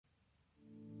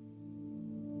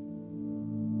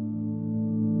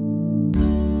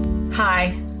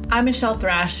Hi, I'm Michele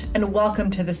Thrash, and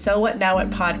welcome to the So What Now What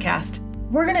podcast.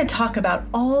 We're going to talk about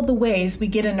all the ways we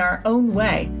get in our own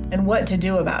way and what to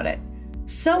do about it.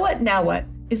 So What Now What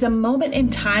is a moment in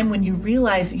time when you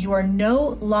realize you are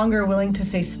no longer willing to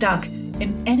stay stuck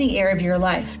in any area of your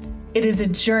life. It is a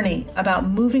journey about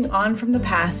moving on from the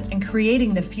past and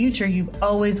creating the future you've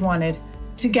always wanted.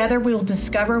 Together, we will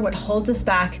discover what holds us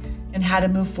back and how to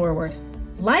move forward.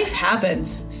 Life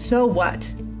happens. So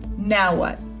what? Now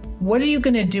what? What are you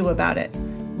going to do about it?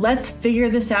 Let's figure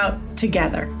this out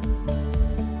together.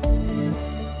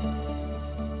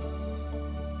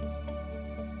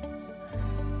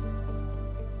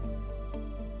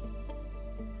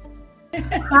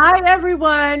 Hi,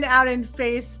 everyone out in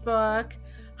Facebook.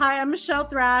 Hi, I'm Michele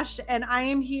Thrash, and I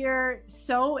am here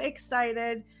so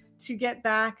excited to get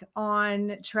back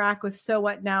on track with So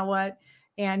What Now What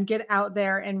and get out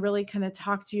there and really kind of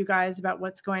talk to you guys about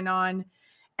what's going on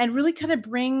and really kind of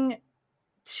bring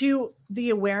to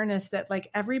the awareness that like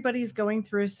everybody's going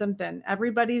through something,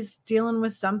 everybody's dealing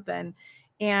with something.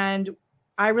 And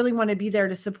I really want to be there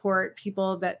to support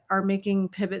people that are making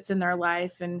pivots in their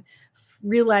life and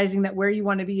realizing that where you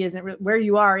want to be where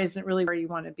you are isn't really where you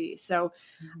want to be. So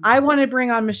I want to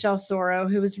bring on Michele Sorro,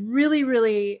 who was really,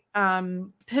 really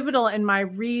pivotal in my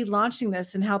relaunching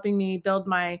this and helping me build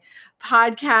my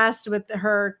podcast with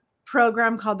her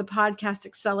program called the Podcast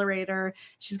Accelerator.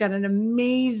 She's got an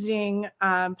amazing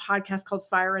podcast called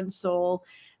Fire and Soul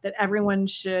that everyone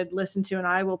should listen to. And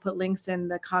I will put links in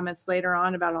the comments later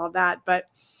on about all that. But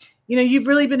you know, you've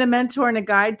really been a mentor and a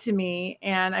guide to me,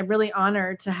 and I'm really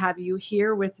honored to have you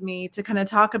here with me to kind of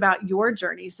talk about your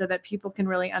journey so that people can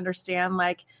really understand,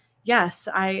 like, yes,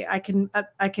 I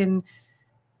can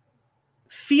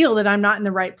feel that I'm not in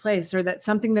the right place or that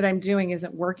something that I'm doing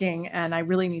isn't working and I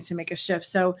really need to make a shift.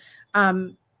 So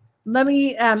let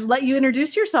me let you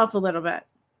introduce yourself a little bit.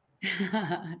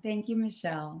 Thank you,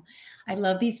 Michele. I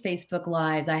love these Facebook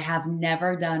Lives. I have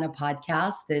never done a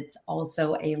podcast that's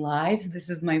also a live. So this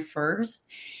is my first.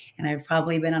 And I've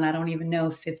probably been on, I don't even know,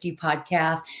 50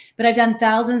 podcasts, but I've done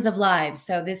thousands of lives.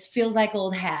 So this feels like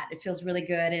old hat. It feels really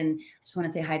good. And I just want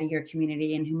to say hi to your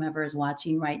community and whomever is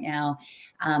watching right now.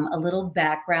 A little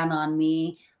background on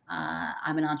me.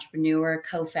 I'm an entrepreneur,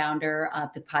 co-founder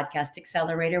of the Podcast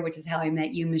Accelerator, which is how I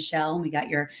met you, Michele. We got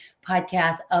your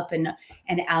podcast up and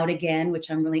out again,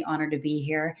 which I'm really honored to be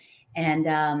here. And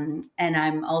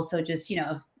I'm also just, you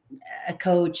know, a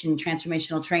coach and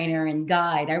transformational trainer and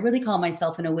guide. I really call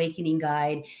myself an awakening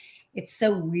guide. It's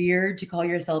so weird to call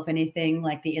yourself anything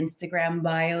like the Instagram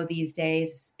bio these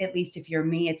days. At least if you're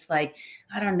me, it's like,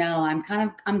 I don't know.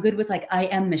 I'm good with like, I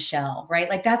am Michele, right?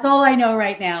 Like that's all I know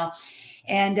right now.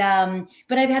 And,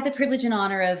 but I've had the privilege and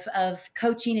honor of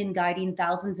coaching and guiding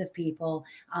thousands of people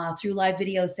through live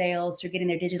video sales, through getting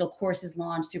their digital courses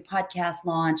launched, through podcast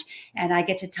launch. And I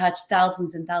get to touch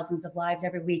thousands and thousands of lives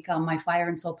every week on my Fire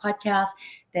and Soul podcast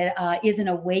that is an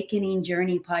awakening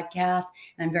journey podcast.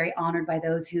 And I'm very honored by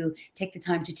those who take the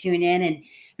time to tune in. And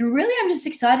really, I'm just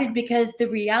excited because the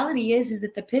reality is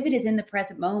that the pivot is in the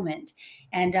present moment.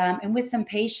 And with some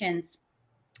patience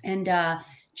and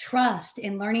trust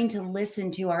in learning to listen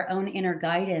to our own inner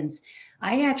guidance,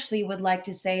 I actually would like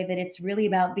to say that it's really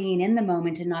about being in the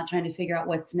moment and not trying to figure out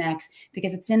what's next,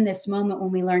 because it's in this moment when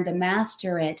we learn to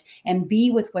master it and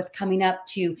be with what's coming up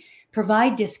to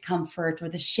provide discomfort or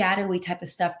the shadowy type of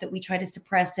stuff that we try to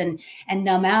suppress and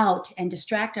numb out and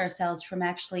distract ourselves from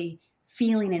actually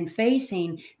feeling and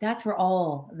facing. That's where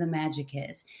all the magic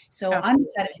is. So I'm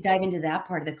excited to dive into that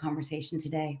part of the conversation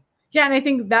today. Yeah, and I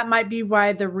think that might be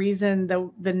why the reason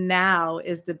the now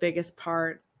is the biggest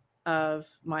part of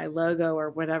my logo or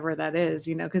whatever that is,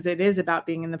 you know, because it is about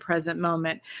being in the present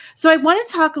moment. So I want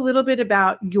to talk a little bit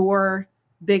about your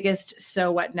biggest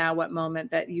so what now what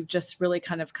moment that you've just really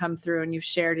kind of come through and you've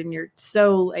shared and you're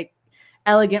so like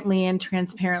elegantly and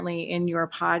transparently in your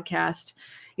podcast,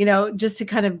 you know, just to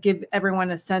kind of give everyone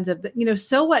a sense of that, you know,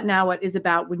 so what now what is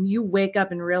about when you wake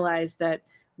up and realize that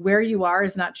where you are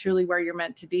is not truly where you're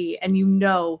meant to be. And you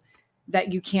know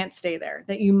that you can't stay there,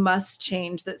 that you must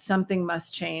change, that something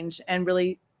must change, and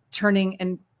really turning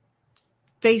and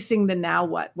facing the now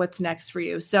what's next for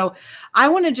you. So I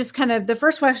want to just kind of, the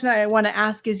first question I want to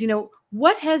ask is, you know,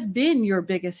 what has been your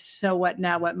biggest so what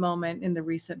now what moment in the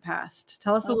recent past?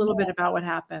 Tell us a little bit about what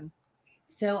happened.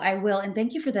 So I will, and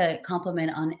thank you for the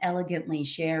compliment on elegantly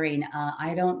sharing.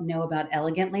 I don't know about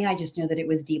elegantly. I just know that it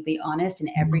was deeply honest. And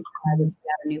every time I would put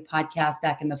out a new podcast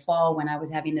back in the fall when I was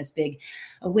having this big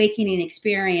awakening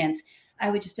experience, I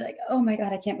would just be like, oh my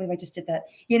God, I can't believe I just did that,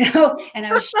 you know, and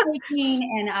I was shaking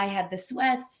and I had the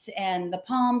sweats and the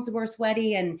palms were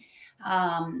sweaty. And,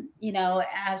 you know,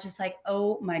 I was just like,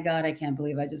 oh my God, I can't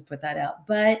believe I just put that out.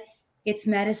 But it's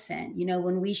medicine. You know,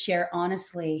 when we share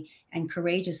honestly and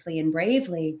courageously and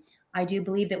bravely, I do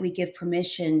believe that we give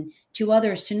permission to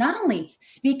others to not only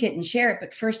speak it and share it,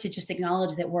 but first to just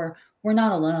acknowledge that we're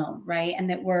not alone, right? And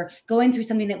that we're going through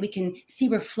something that we can see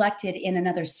reflected in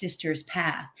another sister's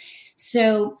path.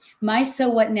 So my so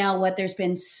what now what, there's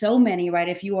been so many, right?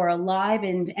 If you are alive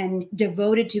and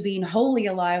devoted to being wholly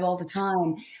alive all the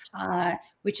time,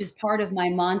 which is part of my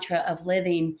mantra of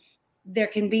living, there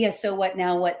can be a so what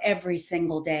now what every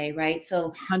single day, right?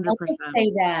 So 100%. I'll just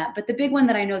say that. But the big one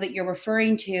that I know that you're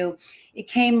referring to, it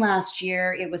came last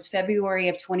year. It was February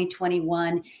of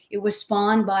 2021. It was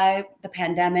spawned by the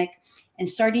pandemic and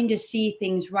starting to see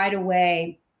things right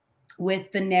away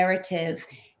with the narrative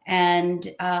and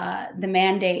the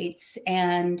mandates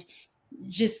and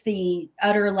just the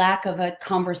utter lack of a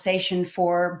conversation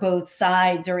for both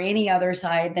sides or any other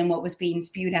side than what was being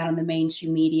spewed out on the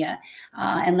mainstream media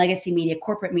and legacy media,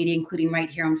 corporate media, including right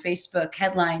here on Facebook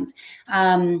headlines.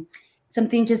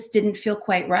 Something just didn't feel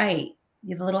quite right.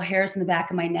 The little hairs in the back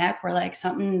of my neck were like,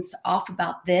 something's off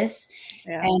about this.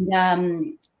 Yeah.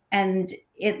 And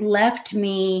it left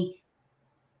me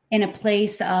in a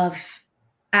place of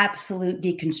absolute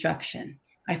deconstruction.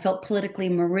 I felt politically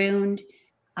marooned.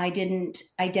 I didn't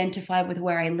identify with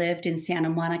where I lived in Santa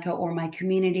Monica or my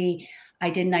community. I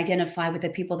didn't identify with the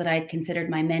people that I had considered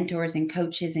my mentors and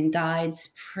coaches and guides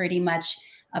pretty much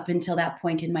up until that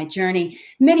point in my journey.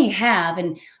 Many have,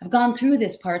 and I've gone through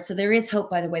this part. So there is hope,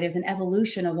 by the way. There's an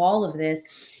evolution of all of this.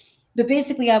 But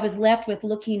basically, I was left with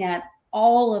looking at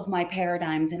all of my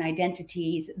paradigms and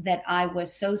identities that I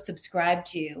was so subscribed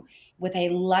to with a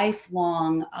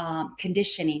lifelong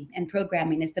conditioning and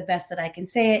programming is the best that I can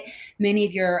say it. Many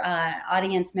of your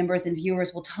audience members and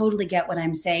viewers will totally get what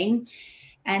I'm saying.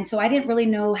 And so I didn't really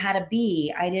know how to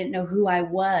be. I didn't know who I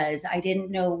was. I didn't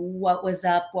know what was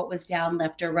up, what was down,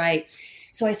 left or right.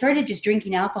 So I started just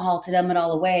drinking alcohol to numb it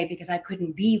all away because I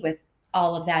couldn't be with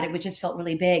all of that. It just felt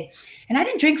really big. And I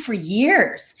didn't drink for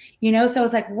years, you know? So I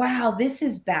was like, wow, this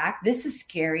is back. This is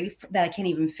scary that I can't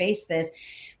even face this.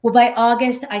 Well, by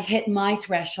August, I hit my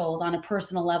threshold on a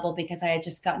personal level because I had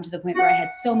just gotten to the point where I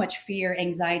had so much fear,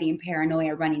 anxiety, and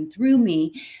paranoia running through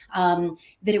me that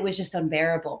it was just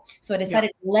unbearable. So I decided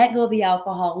to let go of the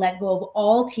alcohol, let go of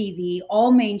all TV,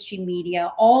 all mainstream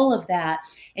media, all of that,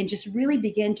 and just really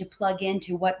begin to plug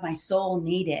into what my soul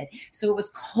needed. So it was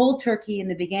cold turkey in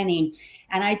the beginning.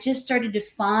 And I just started to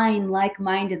find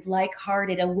like-minded,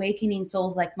 like-hearted, awakening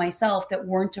souls like myself that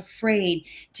weren't afraid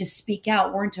to speak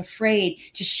out, weren't afraid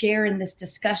to share in this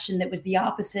discussion that was the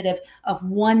opposite of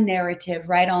one narrative,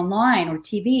 right, online or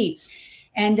TV.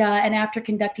 And after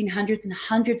conducting hundreds and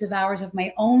hundreds of hours of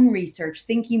my own research,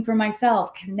 thinking for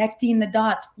myself, connecting the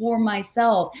dots for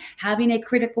myself, having a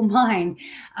critical mind,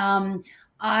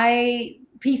 I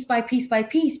piece by piece by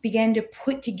piece began to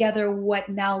put together what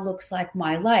now looks like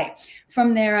my life.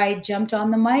 From there, I jumped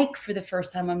on the mic for the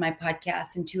first time on my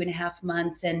podcast in 2.5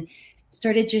 months and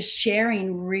started just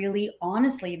sharing really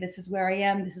honestly, this is where I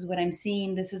am, this is what I'm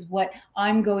seeing, this is what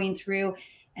I'm going through.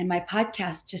 And my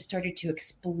podcast just started to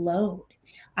explode.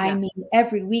 I mean,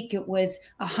 every week it was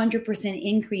 100%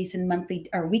 increase in monthly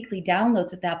or weekly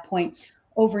downloads at that point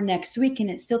over next week.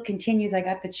 And it still continues. I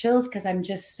got the chills because I'm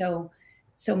just so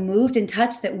moved and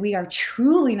touched that we are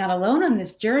truly not alone on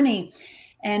this journey.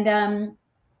 And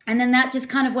then that just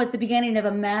kind of was the beginning of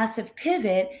a massive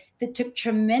pivot that took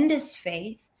tremendous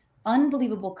faith,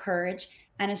 unbelievable courage,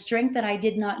 and a strength that I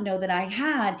did not know that I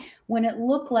had when it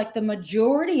looked like the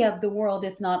majority of the world,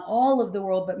 if not all of the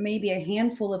world, but maybe a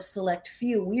handful of select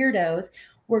few weirdos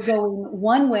were going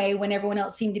one way when everyone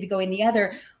else seemed to be going the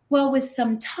other. Well, with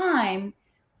some time,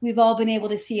 we've all been able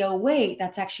to see, oh, wait,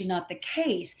 that's actually not the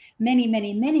case.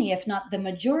 Many, if not the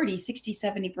majority, 60,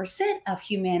 70% of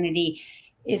humanity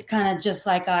is kind of just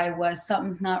like I was.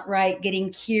 Something's not right.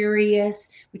 Getting curious,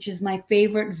 which is my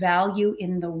favorite value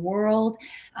in the world.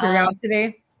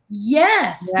 Curiosity.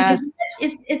 Yes. Because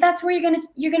that's where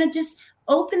you're gonna just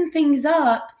open things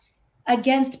up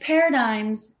against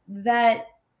paradigms that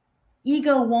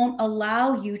ego won't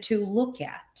allow you to look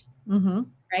at. Mm-hmm.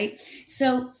 Right.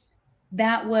 So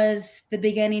that was the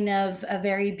beginning of a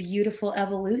very beautiful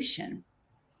evolution.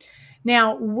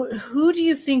 Now, who do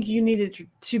you think you needed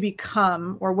to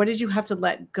become, or what did you have to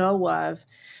let go of?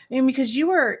 I mean, because you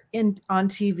were on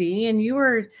TV and you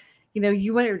were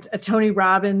a Tony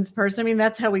Robbins person. I mean,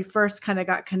 that's how we first kind of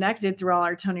got connected through all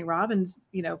our Tony Robbins,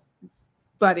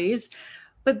 buddies.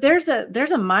 But there's a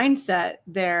mindset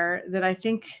there that I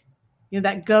think,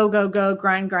 that go,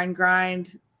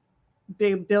 grind,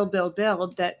 big build,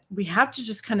 that we have to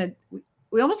just kind of,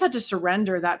 we almost have to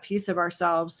surrender that piece of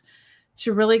ourselves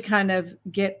to really kind of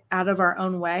get out of our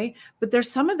own way. But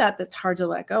there's some of that that's hard to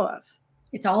let go of.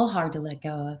 It's all hard to let go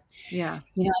of. Yeah.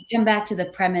 I come back to the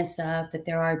premise of that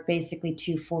there are basically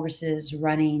two forces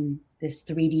running this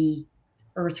 3D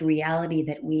earth reality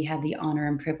that we have the honor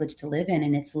and privilege to live in,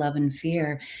 and it's love and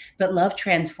fear. But love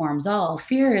transforms all.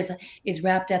 Fear is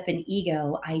wrapped up in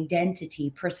ego,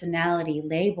 identity, personality,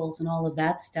 labels, and all of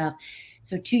that stuff.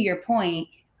 So to your point,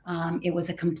 it was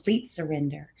a complete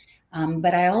surrender.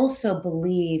 But I also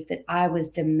believe that I was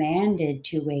demanded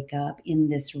to wake up in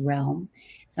this realm.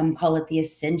 Some call it the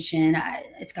ascension.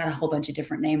 It's got a whole bunch of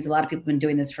different names. A lot of people have been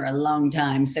doing this for a long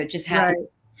time. So it just happened. Right.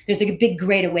 There's a big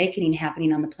great awakening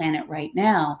happening on the planet right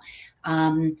now.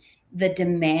 The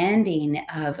demanding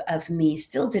of me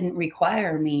still didn't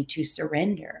require me to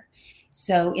surrender.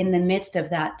 So in the midst of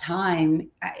that time,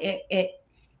 it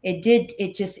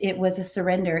was a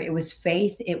surrender. It was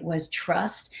faith. It was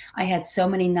trust. I had so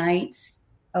many nights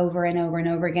over and over and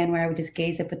over again where I would just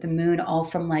gaze up at the moon, all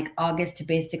from like August to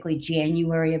basically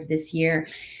January of this year,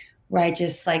 where I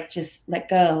just let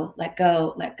go.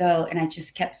 And I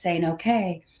just kept saying,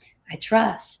 okay, I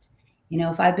trust.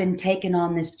 If I've been taken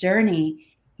on this journey,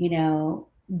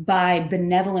 by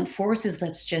benevolent forces,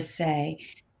 let's just say,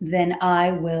 then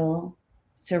I will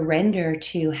surrender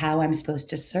to how I'm supposed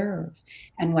to serve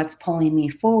and what's pulling me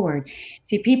forward.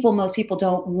 See, most people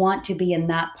don't want to be in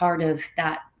that part of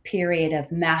that period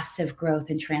of massive growth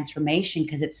and transformation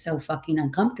because it's so fucking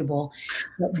uncomfortable.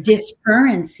 But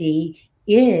discomfort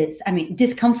is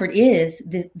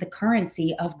the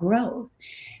currency of growth.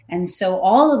 And so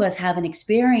all of us have an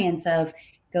experience of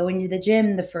going to the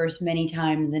gym the first many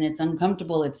times, and it's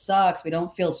uncomfortable. It sucks. We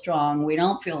don't feel strong. We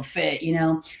don't feel fit,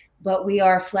 but we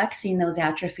are flexing those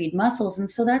atrophied muscles. And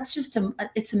so that's just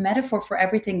it's a metaphor for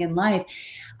everything in life.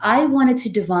 I wanted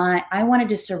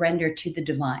to surrender to the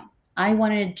divine. I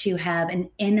wanted to have an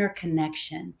inner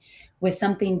connection with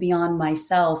something beyond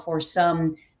myself or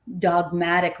some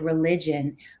dogmatic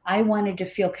religion. I wanted to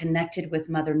feel connected with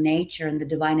Mother Nature and the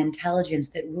divine intelligence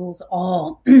that rules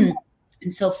all. And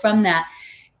so from that,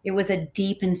 it was a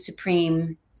deep and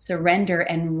supreme surrender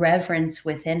and reverence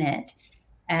within it.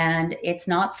 And it's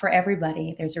not for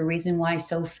everybody. There's a reason why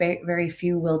so very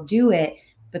few will do it,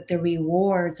 but the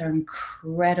rewards are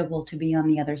incredible to be on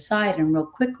the other side. And real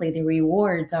quickly, the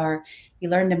rewards are you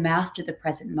learn to master the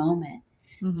present moment.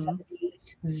 Mm-hmm. So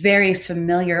very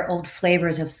familiar old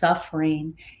flavors of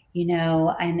suffering,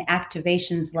 and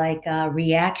activations like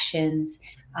reactions.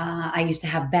 I used to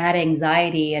have bad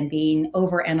anxiety and being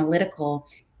over analytical.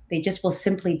 They just will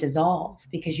simply dissolve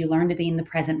because you learn to be in the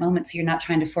present moment. So you're not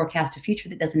trying to forecast a future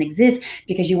that doesn't exist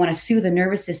because you want to soothe the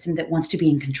nervous system that wants to be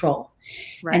in control.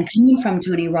 Right. And coming from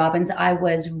Tony Robbins, I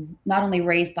was not only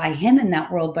raised by him in that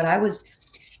world, but I was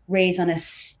raised on a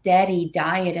steady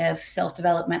diet of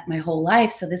self-development my whole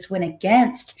life. So this went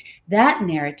against that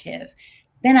narrative.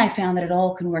 Then I found that it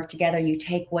all can work together. You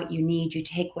take what you need, you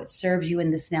take what serves you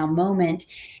in this now moment,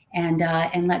 and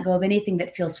let go of anything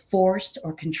that feels forced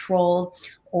or controlled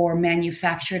or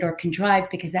manufactured or contrived,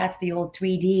 because that's the old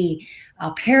 3D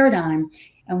paradigm.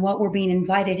 And what we're being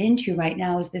invited into right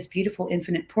now is this beautiful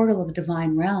infinite portal of the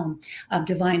divine realm, of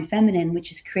divine feminine,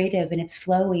 which is creative and it's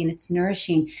flowy and it's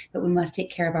nourishing, but we must take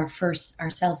care of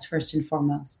ourselves first and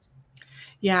foremost.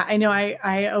 Yeah, I know.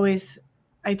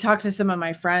 I talk to some of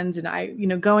my friends,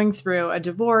 and going through a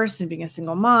divorce and being a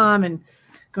single mom and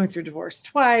going through divorce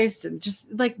twice and just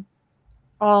like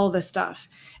all this stuff.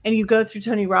 And you go through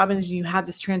Tony Robbins and you have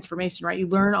this transformation, right? You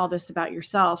learn all this about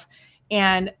yourself,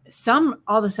 and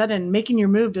all of a sudden making your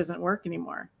move doesn't work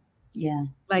anymore. Yeah.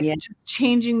 Just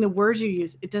changing the words you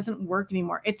use, it doesn't work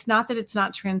anymore. It's not that it's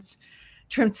not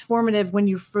transformative when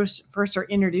you first are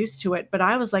introduced to it, but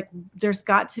I was like, there's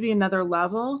got to be another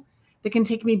level that can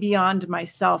take me beyond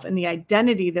myself and the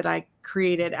identity that I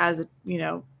created as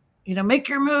make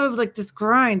your move, like this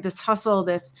grind, this hustle,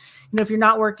 this, if you're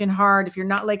not working hard, if you're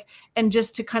not and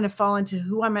just to kind of fall into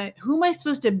who am I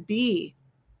supposed to be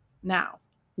now?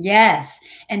 Yes.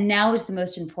 And now is the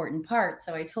most important part.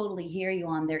 So I totally hear you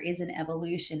on there is an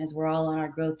evolution as we're all on our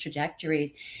growth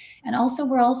trajectories. And also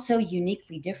we're all so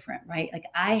uniquely different, right? Like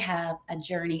I have a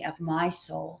journey of my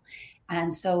soul.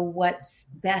 And so what's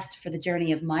best for the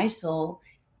journey of my soul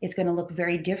is going to look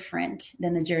very different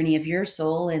than the journey of your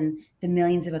soul and the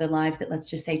millions of other lives that, let's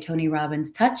just say, Tony Robbins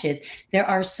touches. There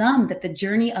are some that the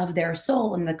journey of their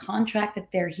soul and the contract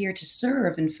that they're here to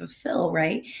serve and fulfill,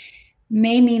 right,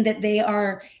 may mean that they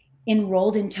are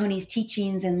enrolled in Tony's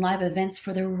teachings and live events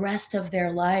for the rest of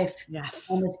their life Yes.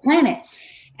 on this planet.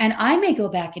 And I may go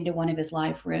back into one of his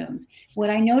live rooms. What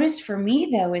I noticed for me,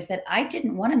 though, is that I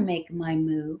didn't want to make my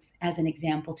move, as an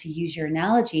example, to use your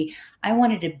analogy. I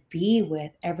wanted to be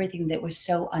with everything that was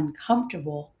so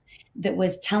uncomfortable that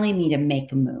was telling me to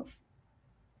make a move.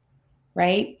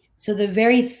 Right? So the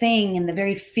very thing and the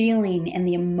very feeling and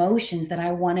the emotions that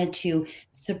I wanted to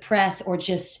suppress or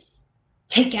just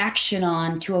take action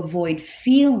on to avoid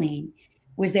feeling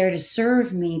was there to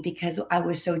serve me, because I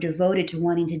was so devoted to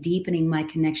wanting to deepening my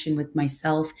connection with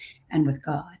myself and with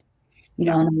God. You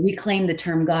know, and I reclaim the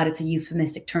term God. It's a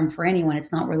euphemistic term for anyone.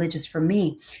 It's not religious for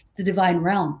me. It's the divine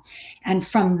realm. And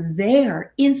from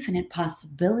there, infinite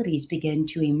possibilities begin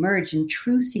to emerge, and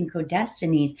true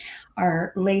synchrodestinies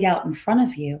are laid out in front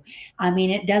of you. I mean,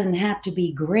 it doesn't have to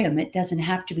be grim. It doesn't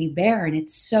have to be barren.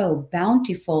 It's so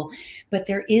bountiful. But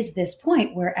there is this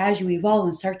point where, as you evolve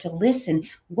and start to listen,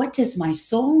 what does my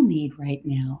soul need right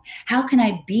now? How can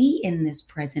I be in this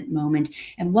present moment?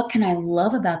 And what can I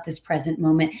love about this present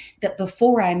moment that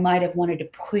before I might have wanted to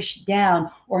push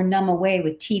down or numb away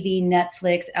with TV,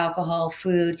 Netflix, alcohol,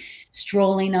 food,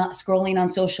 scrolling on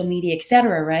social media,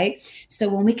 etc. Right? So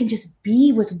when we can just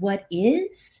be with what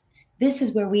is, this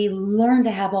is where we learn to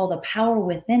have all the power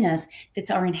within us that's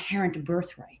our inherent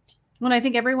birthright. Well, I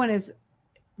think everyone is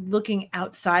looking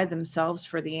outside themselves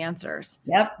for the answers.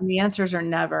 Yep. And the answers are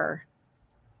never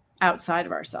outside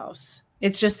of ourselves.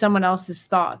 It's just someone else's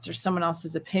thoughts or someone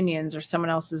else's opinions or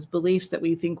someone else's beliefs that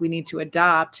we think we need to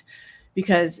adopt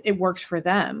because it worked for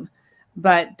them.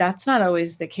 But that's not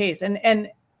always the case. And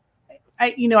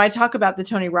I talk about the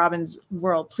Tony Robbins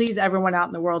world. Please, everyone out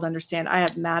in the world, understand I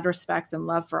have mad respect and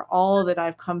love for all that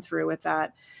I've come through with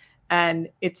that. And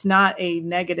it's not a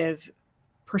negative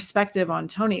perspective on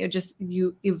Tony. It just,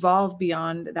 you evolve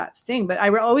beyond that thing. But I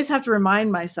always have to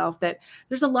remind myself that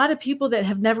there's a lot of people that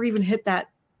have never even hit that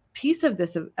piece of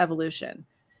this evolution.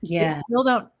 Yeah. They still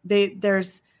don't,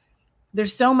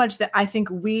 there's so much that I think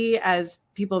we as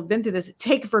people have been through this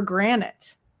take for granted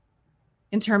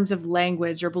in terms of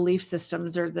language or belief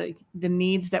systems or the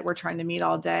needs that we're trying to meet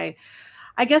all day.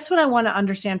 I guess what I want to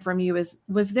understand from you is,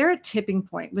 was there a tipping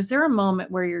point? Was there a moment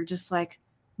where you're just like,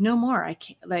 no more, I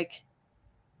can't, like,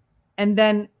 and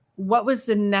then what was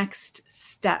the next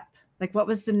step? Like, what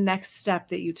was the next step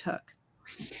that you took?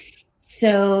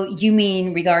 So you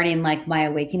mean regarding like my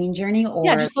awakening journey, or?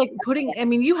 Yeah, just like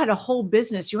you had a whole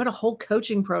business, you had a whole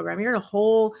coaching program, you had a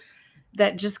whole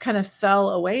that just kind of fell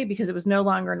away because it was no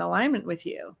longer in alignment with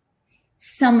you.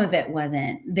 Some of it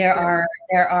wasn't. There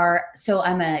are. So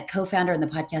I'm a co-founder in the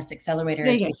Podcast Accelerator.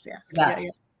 Yes.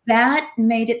 That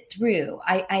made it through.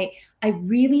 I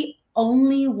really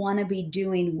only want to be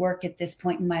doing work at this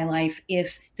point in my life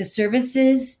if the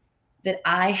services that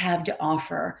I have to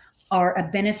offer are a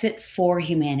benefit for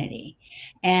humanity.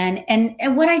 And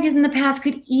what I did in the past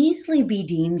could easily be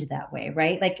deemed that way,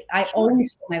 right? Like I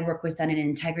always thought my work was done in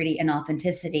integrity and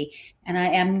authenticity. And I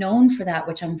am known for that,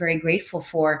 which I'm very grateful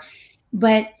for.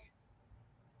 But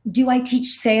do I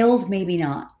teach sales? Maybe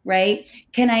not, right?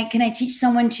 Can I teach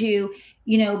someone to,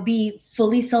 be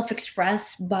fully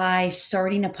self-expressed by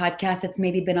starting a podcast that's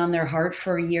maybe been on their heart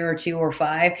for a year or 2 or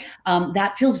 5?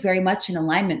 That feels very much in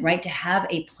alignment, right? To have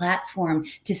a platform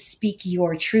to speak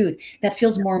your truth. That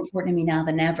feels more important to me now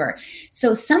than ever.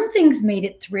 So some things made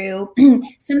it through.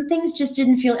 Some things just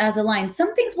didn't feel as aligned.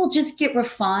 Some things will just get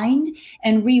refined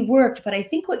and reworked. But I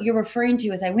think what you're referring to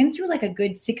is I went through like a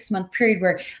good 6-month period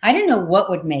where I didn't know what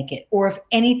would make it or if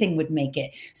anything would make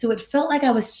it. So it felt like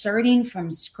I was starting from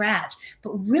scratch.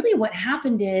 But really what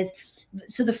happened is,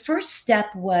 so the first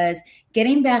step was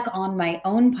getting back on my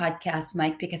own podcast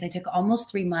mic, because I took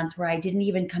almost 3 months where I didn't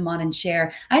even come on and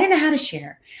share. I didn't know how to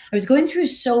share. I was going through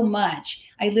so much.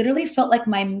 I literally felt like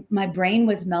my brain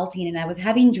was melting, and I was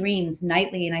having dreams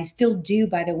nightly. And I still do,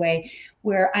 by the way,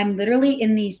 where I'm literally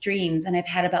in these dreams, and I've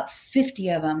had about 50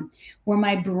 of them, where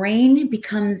my brain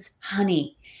becomes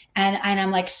honey. And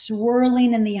I'm like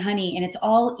swirling in the honey, and it's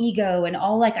all ego and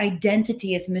all like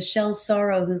identity as Michele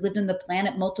Sorro, who's lived on the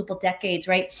planet multiple decades,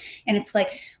 right? And it's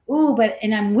like,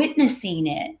 and I'm witnessing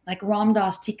it. Like Ram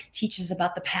Dass teaches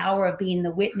about the power of being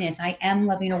the witness. I am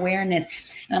loving awareness.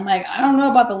 And I'm like, I don't know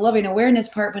about the loving awareness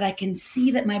part, but I can see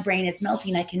that my brain is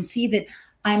melting. I can see that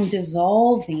I'm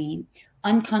dissolving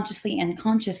unconsciously and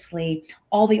consciously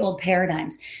all the old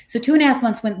paradigms. So 2.5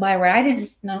 months went by where I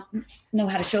didn't know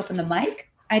how to show up in the mic.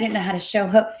 I didn't know how to show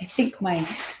up. I think my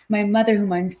mother,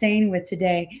 whom I'm staying with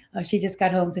today, she just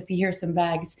got home. So if you hear some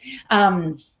bags,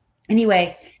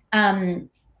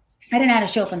 I didn't know how to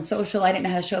show up on social. I didn't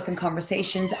know how to show up in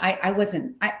conversations.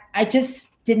 I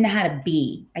just didn't know how to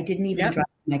be. I didn't even drive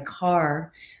my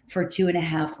car for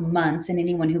 2.5 months. And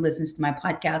anyone who listens to my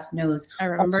podcast knows I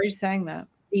remember you saying that.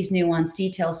 These nuanced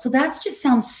details. So that's just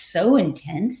sounds so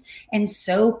intense and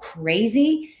so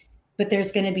crazy, but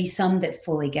there's going to be some that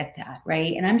fully get that.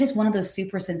 Right. And I'm just one of those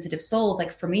super sensitive souls.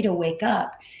 Like, for me to wake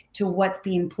up to what's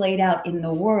being played out in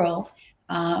the world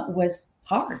was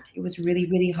hard. It was really,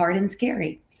 really hard and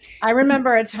scary. I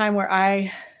remember a time where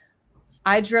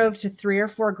I drove to 3 or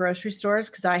 4 grocery stores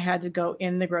because I had to go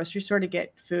in the grocery store to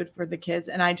get food for the kids,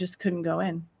 and I just couldn't go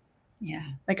in. Yeah.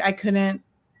 Like, I couldn't.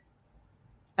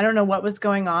 I don't know what was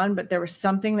going on, but there was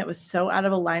something that was so out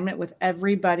of alignment with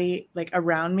everybody like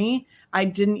around me. I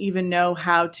didn't even know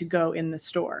how to go in the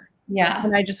store. Yeah.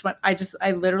 And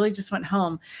I literally just went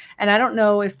home. And I don't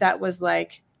know if that was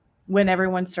like when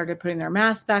everyone started putting their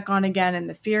masks back on again and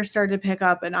the fear started to pick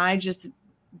up, and I just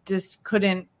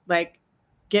couldn't like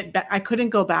get back. I couldn't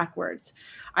go backwards.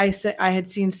 I had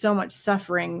seen so much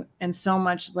suffering and so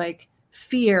much like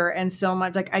fear and so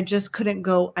much like I just couldn't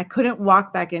go. I couldn't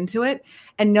walk back into it.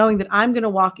 And knowing that I'm going to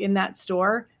walk in that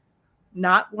store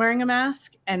not wearing a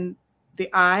mask, and the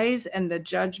eyes and the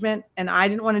judgment, and I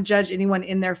didn't want to judge anyone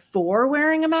in there for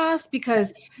wearing a mask,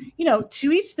 because, you know,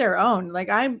 to each their own. Like,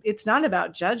 it's not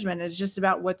about judgment. It's just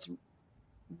about what's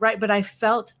right. But I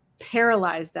felt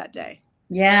paralyzed that day.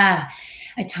 Yeah,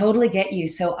 I totally get you.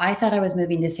 So I thought I was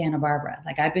moving to Santa Barbara.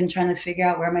 Like, I've been trying to figure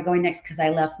out where am I going next, because I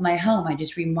left my home. I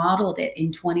just remodeled it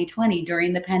in 2020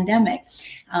 during the pandemic.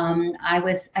 I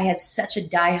had such a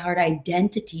diehard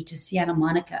identity to Santa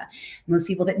Monica. Most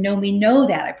people that know me know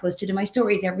that. I posted in my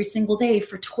stories every single day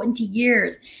for 20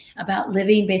 years about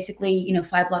living basically,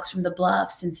 5 blocks from the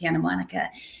Bluffs in Santa Monica.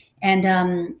 And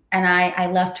I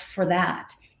left for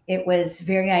that. It was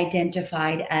very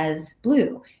identified as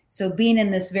blue. So being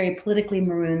in this very politically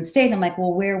maroon state, I'm like,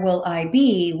 well, where will I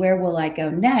be? Where will I go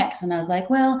next? And I was like,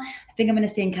 well, I think I'm going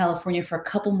to stay in California for a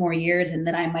couple more years, and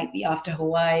then I might be off to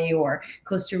Hawaii or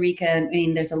Costa Rica. I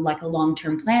mean, there's a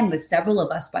long-term plan with several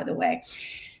of us, by the way.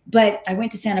 But I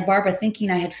went to Santa Barbara thinking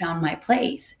I had found my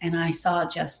place, and I saw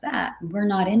just that. We're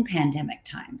not in pandemic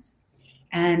times.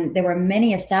 And there were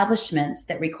many establishments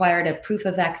that required a proof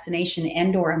of vaccination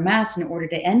and or a mask in order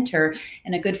to enter.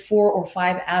 And a good 4 or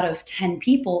 5 out of 10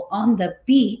 people on the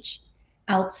beach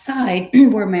outside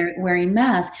were wearing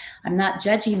masks. I'm not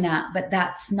judging that, but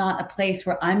that's not a place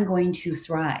where I'm going to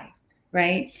thrive.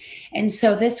 Right. And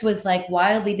so this was like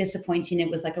wildly disappointing.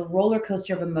 It was like a roller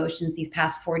coaster of emotions these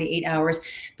past 48 hours.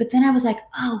 But then I was like,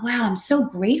 oh, wow, I'm so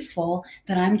grateful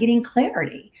that I'm getting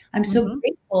clarity. I'm so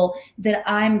grateful that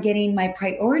I'm getting my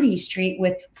priorities straight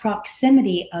with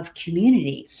proximity of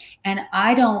community. And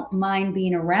I don't mind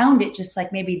being around it, just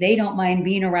like maybe they don't mind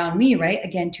being around me, right?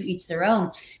 Again, to each their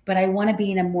own. But I want to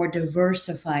be in a more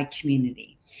diversified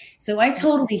community. So I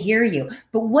totally hear you.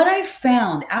 But what I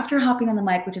found after hopping on the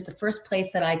mic, which is the first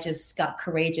place that I just got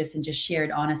courageous and just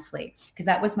shared honestly, because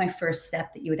that was my first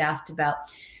step that you had asked about,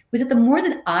 was that the more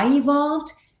that I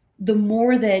evolved, the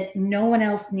more that no one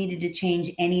else needed to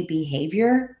change any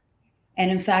behavior. And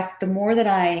in fact, the more that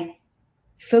I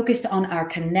focused on our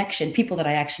connection, people that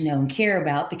I actually know and care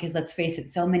about, because let's face it,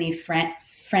 so many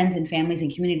friends and families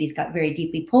and communities got very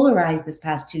deeply polarized this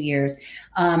past 2 years.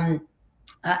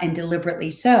 And deliberately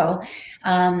so.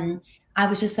 I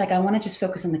was just like, I want to just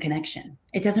focus on the connection.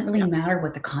 It doesn't really matter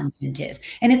what the content is.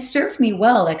 And it served me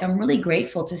well. Like, I'm really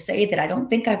grateful to say that I don't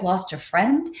think I've lost a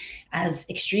friend, as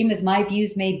extreme as my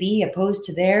views may be opposed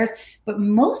to theirs, but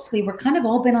mostly we're kind of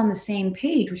all been on the same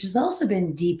page, which has also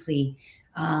been deeply,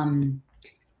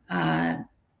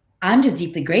 I'm just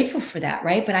deeply grateful for that,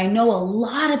 right? But I know a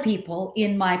lot of people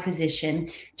in my position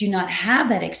do not have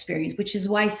that experience, which is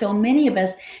why so many of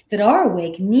us that are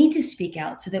awake need to speak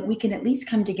out so that we can at least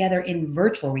come together in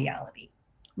virtual reality.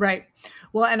 Right.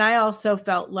 Well, and I also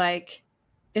felt like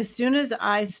as soon as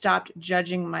I stopped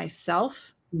judging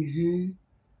myself,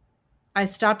 I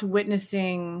stopped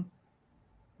witnessing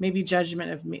maybe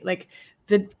judgment of me. Like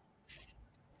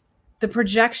the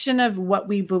projection of what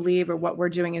we believe or what we're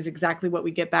doing is exactly what we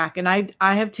get back. And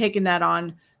I have taken that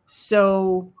on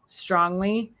so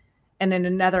strongly and in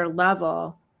another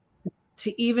level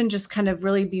to even just kind of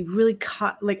really be really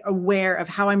aware of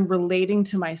how I'm relating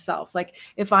to myself. Like,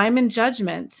 if I'm in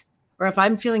judgment or if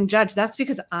I'm feeling judged, that's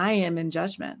because I am in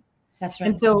judgment. That's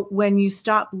right. And so when you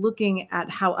stop looking at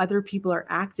how other people are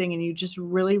acting and you just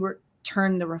really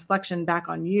turn the reflection back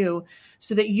on you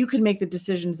so that you can make the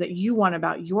decisions that you want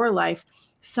about your life,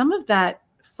 some of that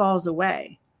falls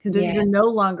away because you're no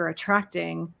longer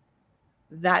attracting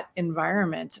that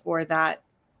environment or that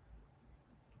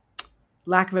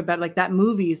lack of a better, like that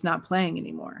movie is not playing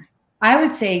anymore. I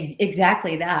would say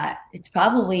exactly that. It's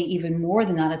probably even more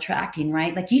than not attracting,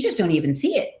 right? Like you just don't even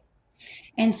see it.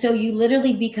 And so you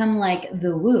literally become like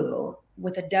the woo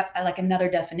with like another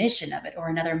definition of it or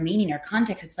another meaning or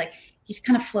context. It's like you just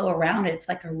kind of flow around it. It's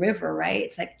like a river, right?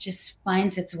 It's like just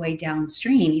finds its way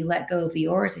downstream. You let go of the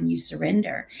oars and you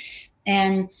surrender.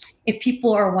 And if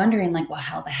people are wondering like, well,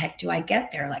 how the heck do I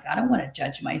get there? Like, I don't want to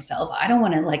judge myself. I don't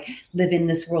want to like live in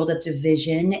this world of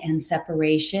division and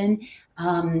separation.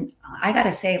 I got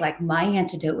to say, like, my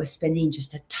antidote was spending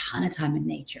just a ton of time in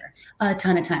nature, a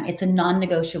ton of time. It's a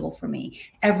non-negotiable for me.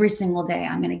 Every single day,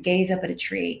 I'm going to gaze up at a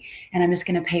tree and I'm just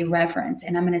going to pay reverence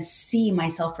and I'm going to see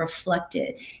myself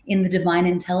reflected in the divine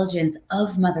intelligence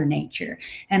of Mother Nature.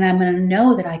 And I'm going to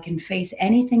know that I can face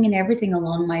anything and everything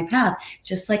along my path,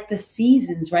 just like the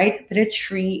seasons, right? That a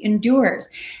tree endures.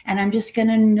 And I'm just going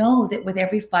to know that with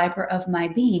every fiber of my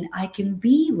being, I can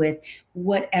be with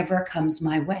whatever comes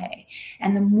my way.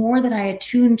 And the more that I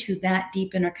attune to that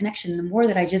deep inner connection, the more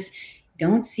that I just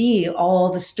don't see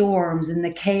all the storms and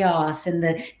the chaos and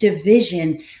the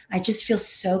division, I just feel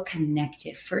so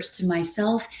connected, first to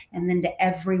myself and then to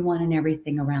everyone and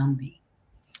everything around me.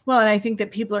 Well, and I think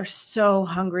that people are so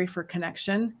hungry for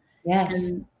connection.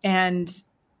 Yes. And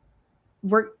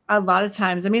we're a lot of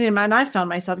times, I mean, and I found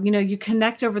myself, you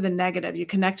connect over the negative, you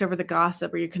connect over the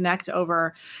gossip, or you connect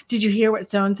over, did you hear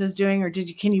what so-and-so's doing? Or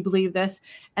can you believe this?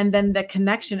 And then the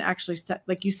connection actually,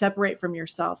 like you separate from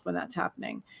yourself when that's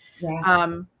happening.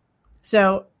 Yeah.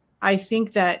 So I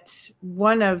think that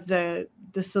one of the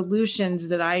solutions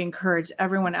that I encourage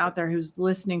everyone out there who's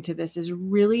listening to this is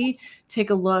really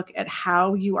take a look at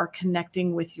how you are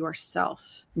connecting with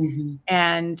yourself. Mm-hmm.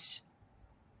 And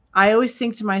I always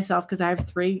think to myself, because I have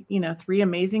three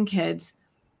amazing kids,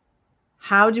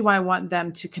 how do I want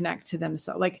them to connect to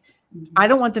themselves? Like, I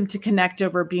don't want them to connect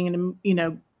over being,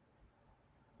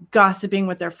 gossiping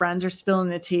with their friends or spilling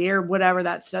the tea or whatever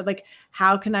that stuff. Like,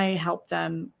 how can I help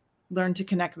them learn to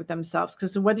connect with themselves?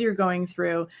 Because whether you're going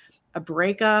through a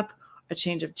breakup, a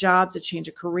change of jobs, a change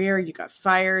of career, you got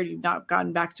fired, you've not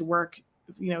gotten back to work,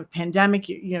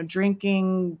 pandemic,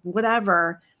 drinking,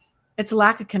 whatever. It's a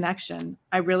lack of connection.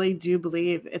 I really do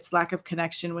believe it's lack of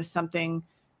connection with something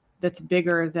that's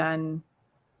bigger than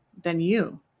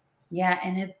you. Yeah.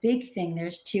 And a big thing,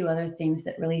 there's two other things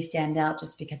that really stand out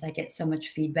just because I get so much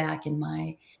feedback in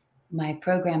my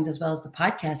programs as well as the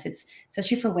podcast. It's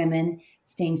especially for women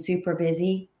staying super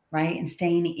busy, right? And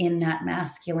staying in that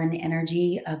masculine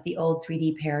energy of the old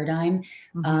 3D paradigm.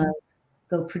 Mm-hmm.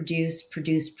 Go produce,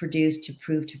 to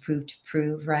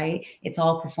prove, right? It's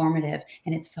all performative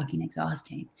and it's fucking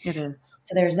exhausting. It is.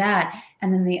 So there's that.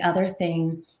 And then the other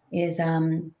thing is, I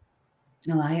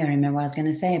don't remember what I was going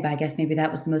to say, but I guess maybe that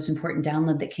was the most important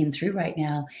download that came through right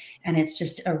now. And it's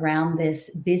just around this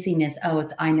busyness.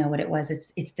 I know what it was.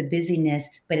 It's the busyness,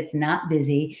 but it's not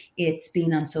busy. It's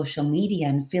being on social media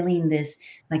and feeling this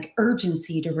like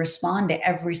urgency to respond to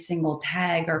every single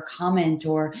tag or comment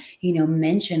or,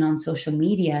 mention on social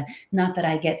media. Not that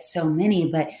I get so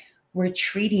many, but we're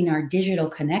treating our digital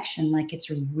connection like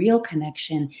it's a real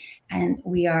connection, and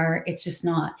it's just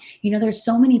not. There's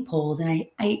so many polls, and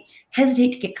I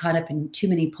hesitate to get caught up in too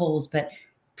many polls, but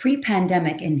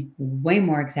pre-pandemic and way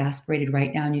more exasperated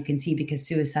right now, and you can see because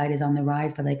suicide is on the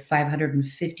rise by like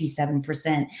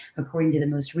 557%, according to the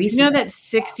most recent. You know that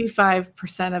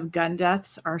 65% of gun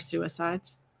deaths are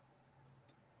suicides?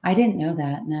 I didn't know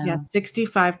that, no. Yeah,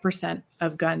 65%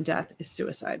 of gun death is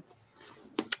suicide.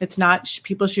 It's not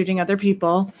people shooting other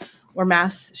people or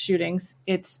mass shootings.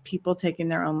 It's people taking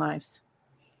their own lives.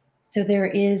 So there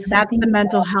is that's the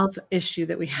mental health issue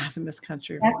that we have in this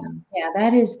country.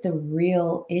 That is the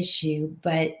real issue.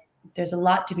 But there's a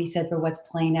lot to be said for what's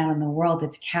playing out in the world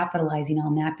that's capitalizing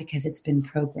on that because it's been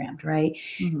programmed, right?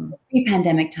 Mm-hmm. So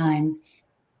pre-pandemic times,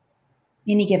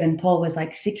 any given poll was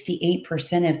like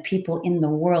 68% of people in the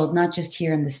world, not just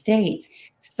here in the States,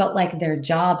 felt like their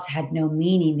jobs had no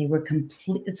meaning. They were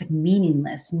it's like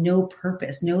meaningless, no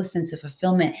purpose, no sense of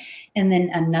fulfillment. And then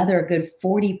another good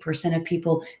 40% of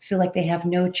people feel like they have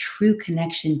no true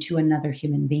connection to another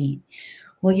human being.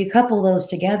 Well, you couple those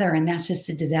together and that's just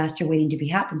a disaster waiting to be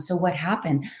happened. So what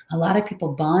happened? A lot of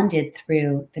people bonded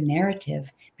through the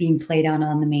narrative being played out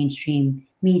on the mainstream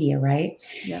media, right?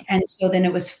 Yeah. And so then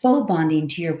it was faux bonding,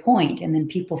 to your point, and then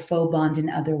people faux bond in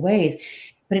other ways.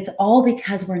 But it's all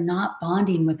because we're not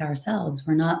bonding with ourselves.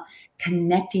 We're not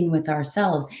connecting with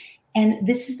ourselves. And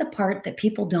this is the part that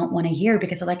people don't want to hear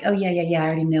because they're like, oh, yeah, I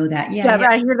already know that. Yeah.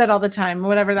 I hear that all the time.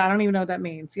 Whatever that, I don't even know what that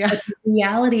means. Yeah. But the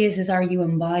reality is are you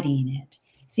embodying it?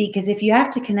 See, because if you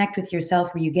have to connect with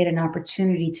yourself, where you get an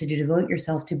opportunity to devote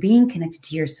yourself to being connected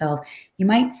to yourself, you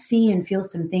might see and feel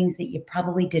some things that you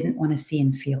probably didn't want to see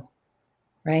and feel,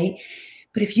 right?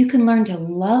 But if you can learn to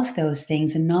love those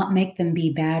things and not make them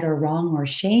be bad or wrong or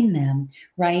shame them,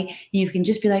 right? And you can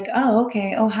just be like, oh,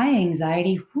 okay. Oh, hi,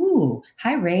 anxiety. Whoo,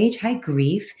 hi, rage, hi,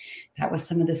 grief. That was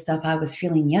some of the stuff I was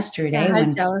feeling yesterday. Hi,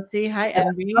 jealousy, hi,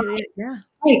 envy. Yeah.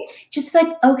 Right. Just like,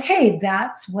 okay,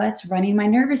 that's what's running my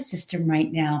nervous system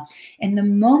right now. And the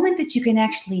moment that you can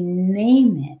actually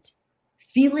name it,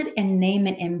 feel it and name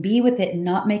it and be with it and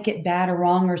not make it bad or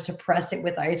wrong or suppress it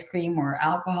with ice cream or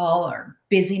alcohol or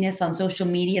busyness on social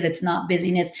media. That's not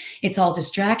busyness. It's all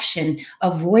distraction,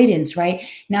 avoidance, right?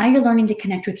 Now you're learning to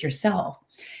connect with yourself.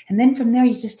 And then from there,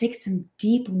 you just take some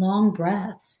deep, long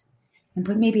breaths and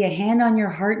put maybe a hand on your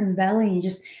heart and belly and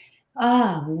just,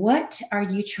 what are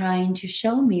you trying to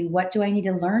show me? What do I need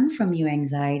to learn from you?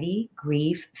 Anxiety,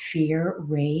 grief, fear,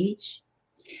 rage.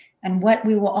 And what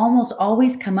we will almost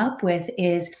always come up with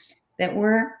is that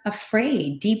we're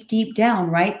afraid deep, deep down,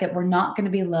 right? That we're not going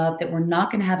to be loved, that we're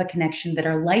not going to have a connection, that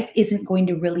our life isn't going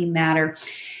to really matter.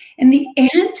 And the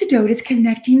antidote is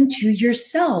connecting to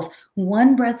yourself,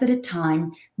 one breath at a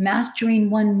time, mastering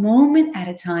one moment at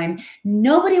a time.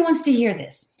 Nobody wants to hear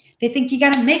this. They think you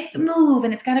got to make the move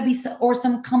and it's got to be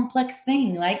some complex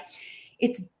thing. Like,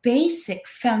 it's basic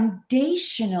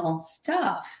foundational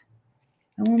stuff.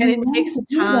 And it takes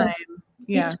time.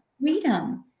 It's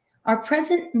freedom. Our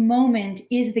present moment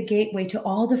is the gateway to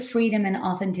all the freedom and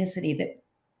authenticity that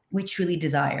we truly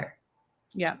desire.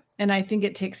 Yeah. And I think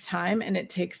it takes time and it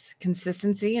takes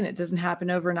consistency, and it doesn't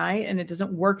happen overnight, and it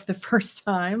doesn't work the first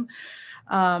time,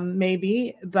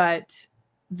 maybe. But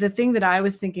the thing that I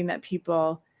was thinking that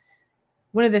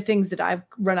one of the things that I've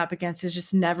run up against is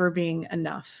just never being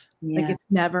enough. Yeah. Like, it's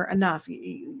never enough.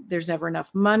 There's never enough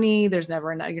money. There's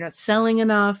never enough. You're not selling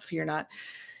enough. You're not,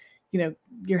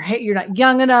 you're not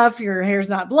young enough. Your hair's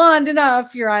not blonde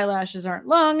enough. Your eyelashes aren't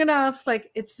long enough.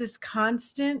 Like, it's this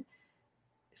constant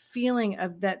feeling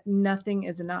of that nothing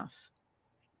is enough.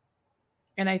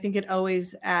 And I think it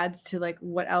always adds to, like,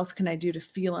 what else can I do to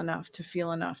feel enough, to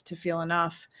feel enough, to feel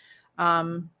enough.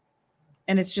 And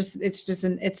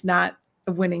it's not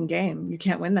a winning game. You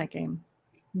can't win that game.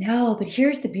 No, but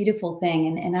here's the beautiful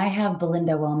thing. And I have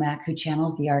Belinda Womack, who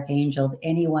channels the archangels.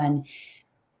 Anyone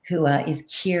who is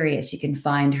curious, you can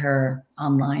find her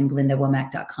online,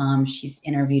 belindawomack.com. She's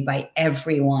interviewed by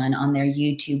everyone on their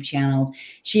YouTube channels.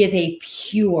 She is a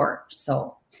pure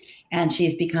soul, and she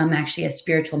has become actually a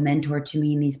spiritual mentor to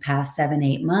me in these past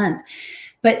 7-8 months.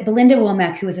 But Belinda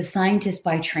Womack, who is a scientist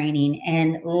by training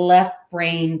and left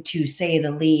brain, to say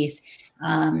the least,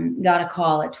 got a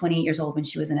call at 28 years old when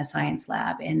she was in a science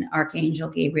lab, and Archangel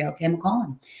Gabriel came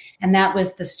calling. And that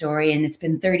was the story. And it's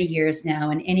been 30 years now.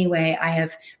 And anyway, I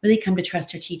have really come to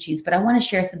trust her teachings. But I want to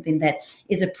share something that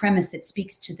is a premise that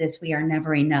speaks to this: we are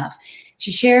never enough.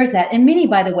 She shares that. And many,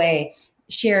 by the way,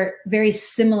 share very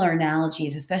similar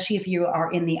analogies, especially if you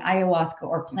are in the ayahuasca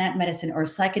or plant medicine or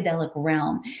psychedelic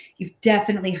realm. You've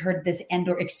definitely heard this and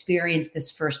or experienced this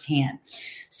firsthand.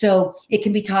 So it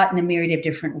can be taught in a myriad of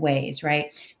different ways,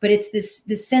 right? But it's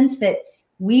this sense that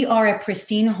we are a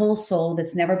pristine whole soul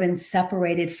that's never been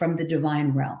separated from the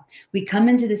divine realm. We come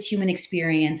into this human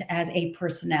experience as a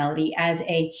personality, as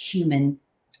a human,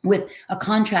 with a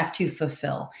contract to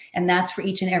fulfill. And that's for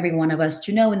each and every one of us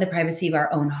to know in the privacy of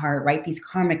our own heart, right? These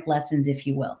karmic lessons, if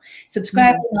you will.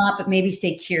 Subscribe or not, but maybe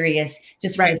stay curious,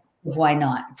 just for the sake of why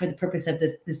not, for the purpose of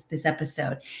this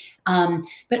episode.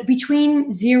 But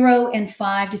between 0 and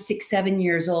 5 to 6, 7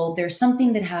 years old, there's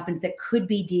something that happens that could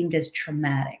be deemed as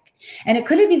traumatic. And it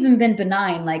could have even been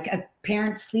benign, like a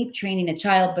parent sleep training a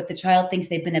child, but the child thinks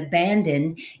they've been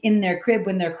abandoned in their crib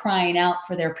when they're crying out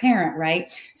for their parent,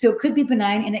 right? So it could be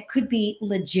benign, and it could be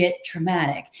legit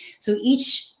traumatic. So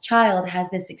each child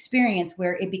has this experience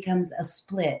where it becomes a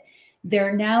split.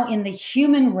 They're now in the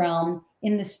human realm,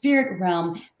 in the spirit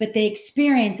realm, but they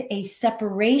experience a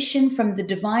separation from the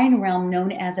divine realm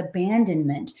known as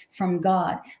abandonment from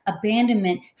God,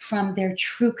 abandonment from their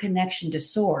true connection to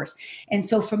source. And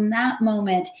so from that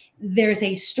moment, there's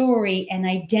a story, an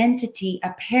identity,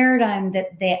 a paradigm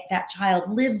that child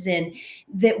lives in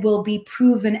that will be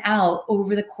proven out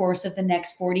over the course of the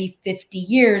next 40, 50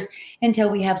 years until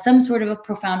we have some sort of a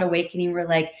profound awakening. We're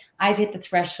like, I've hit the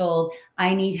threshold.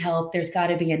 I need help. There's got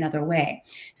to be another way.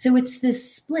 So it's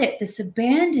this split, this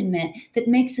abandonment that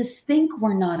makes us think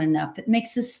we're not enough, that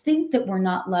makes us think that we're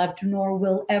not loved, nor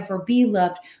will ever be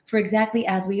loved for exactly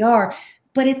as we are.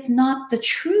 But it's not the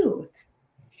truth.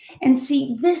 And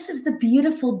see, this is the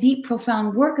beautiful, deep,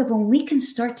 profound work of when we can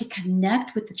start to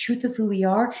connect with the truth of who we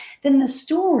are, then the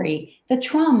story, the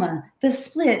trauma, the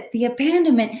split, the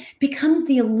abandonment becomes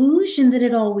the illusion that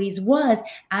it always was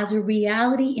as a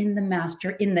reality in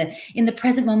the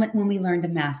present moment when we learn to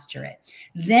master it.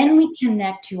 Then we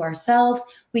connect to ourselves,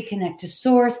 we connect to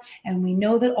source, and we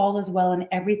know that all is well and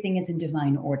everything is in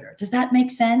divine order. Does that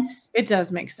make sense? It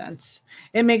does make sense.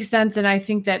 It makes sense. And I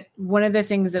think that one of the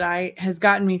things that has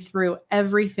gotten me through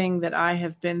everything that I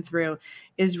have been through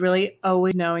is really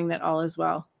always knowing that all is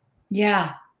well.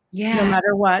 Yeah. Yeah. No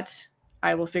matter what,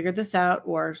 I will figure this out,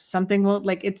 or something will,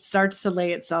 like, it starts to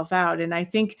lay itself out. And I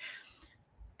think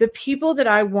the people that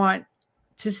I want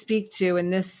to speak to in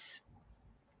this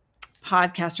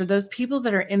podcast are those people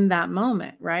that are in that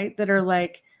moment, right? That are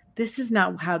like, this is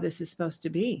not how this is supposed to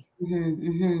be.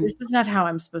 This is not how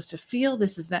I'm supposed to feel.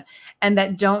 This is not, and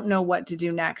that don't know what to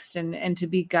do next, and to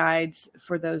be guides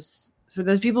for those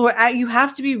people where you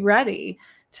have to be ready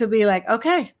to be like,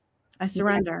 okay, I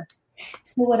surrender.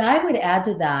 So what I would add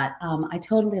to that, I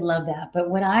totally love that. But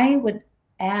what I would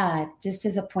add, just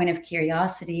as a point of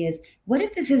curiosity, is what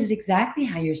if this is exactly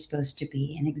how you're supposed to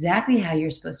be, and exactly how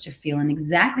you're supposed to feel, and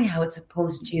exactly how it's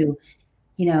supposed to,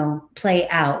 play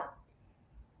out?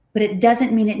 But it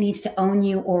doesn't mean it needs to own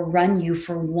you or run you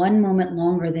for one moment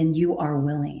longer than you are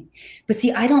willing. But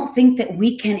see, I don't think that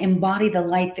we can embody the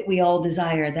light that we all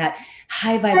desire, that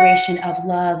high vibration of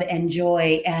love and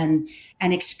joy and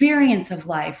experience of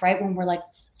life, right? When we're like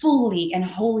fully and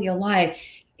wholly alive,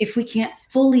 if we can't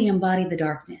fully embody the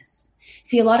darkness.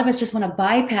 See, a lot of us just want to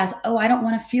bypass, I don't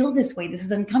want to feel this way. This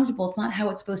is uncomfortable. It's not how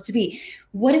it's supposed to be.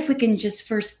 What if we can just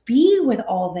first be with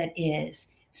all that is,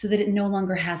 so that it no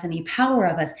longer has any power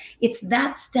of us? It's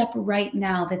that step right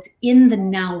now that's in the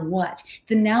now what.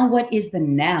 The now what is the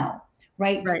now,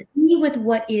 right? Be with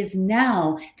what is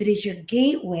now, that is your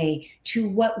gateway to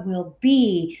what will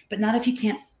be, but not if you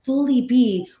can't fully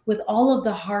be with all of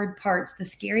the hard parts, the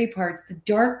scary parts, the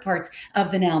dark parts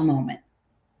of the now moment.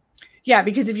 Yeah,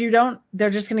 because if you don't, they're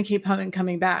just going to keep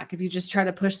coming back. If you just try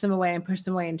to push them away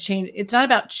and change, it's not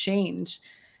about change.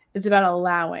 It's about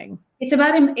allowing. It's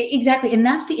about him. Exactly. And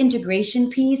that's the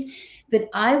integration piece that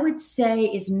I would say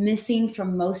is missing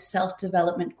from most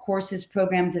self-development courses,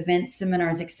 programs, events,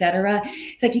 seminars, etc.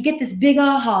 It's like you get this big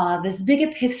aha, this big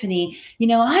epiphany,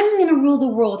 I'm going to rule the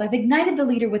world. I've ignited the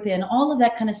leader within, all of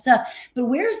that kind of stuff. But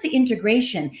where's the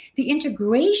integration? The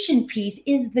integration piece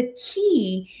is the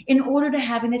key in order to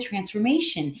having the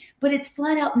transformation, but it's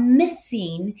flat out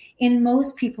missing in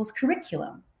most people's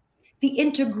curriculum. The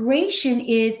integration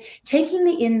is taking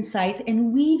the insights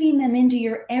and weaving them into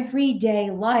your everyday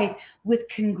life with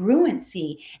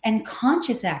congruency and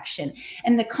conscious action.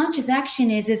 And the conscious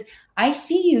action is I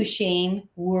see you, shame,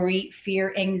 worry,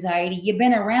 fear, anxiety. You've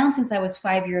been around since I was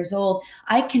 5 years old.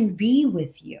 I can be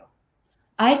with you.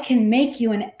 I can make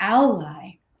you an ally.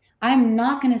 I'm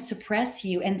not going to suppress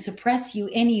you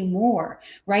anymore,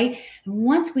 right?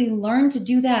 Once we learn to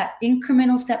do that,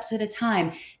 incremental steps at a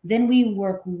time, then we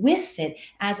work with it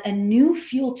as a new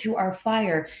fuel to our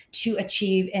fire to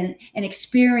achieve and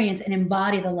experience and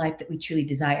embody the life that we truly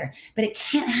desire. But it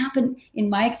can't happen, in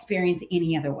my experience,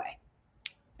 any other way.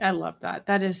 I love that.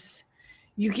 That is,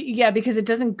 because it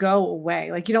doesn't go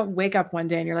away. Like, you don't wake up one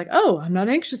day and you're like, oh, I'm not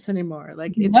anxious anymore.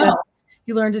 Like,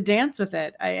 you learn to dance with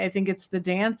it. I think it's the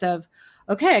dance of,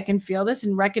 okay, I can feel this,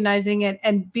 and recognizing it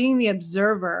and being the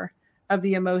observer of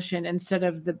the emotion instead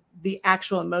of the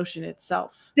actual emotion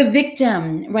itself. The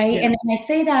victim, right? Yeah. And I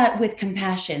say that with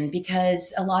compassion,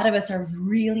 because a lot of us are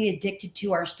really addicted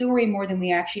to our story more than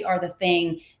we actually are the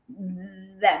thing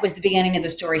that was the beginning of the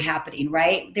story happening,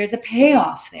 right? There's a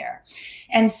payoff there.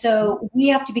 And so we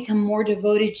have to become more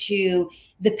devoted to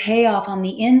the payoff on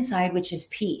the inside, which is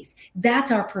peace.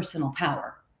 That's our personal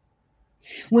power.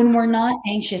 When we're not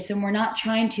anxious and we're not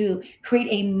trying to create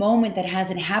a moment that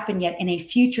hasn't happened yet in a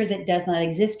future that does not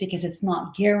exist because it's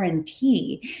not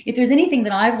guaranteed. If there's anything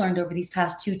that I've learned over these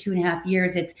past 2.5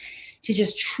 years, it's to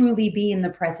just truly be in the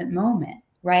present moment,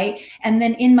 right? And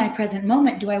then in my present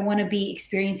moment, do I want to be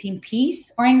experiencing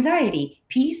peace or anxiety,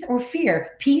 peace or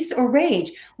fear, peace or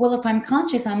rage? Well, if I'm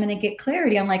conscious, I'm going to get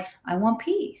clarity. I'm like, I want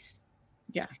peace.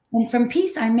 Yeah. And from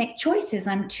peace, I make choices.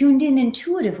 I'm tuned in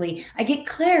intuitively. I get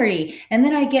clarity, and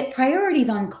then I get priorities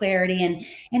on clarity,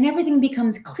 and everything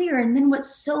becomes clear. And then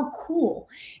what's so cool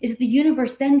is the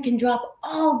universe then can drop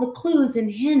all the clues and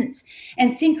hints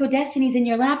and synchrodestinies in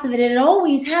your lap that it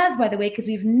always has, by the way, because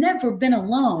we've never been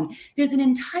alone. There's an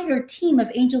entire team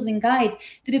of angels and guides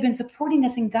that have been supporting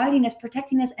us and guiding us,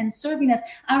 protecting us, and serving us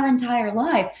our entire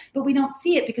lives. But we don't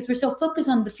see it because we're so focused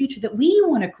on the future that we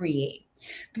want to create.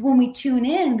 But when we tune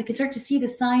in, we can start to see the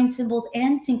signs, symbols,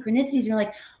 and synchronicities. You're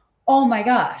like, oh my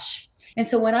gosh. And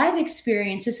so what I've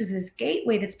experienced just as this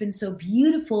gateway that's been so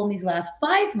beautiful in these last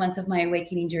 5 months of my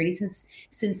awakening journey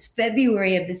since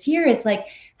February of this year is like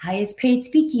highest paid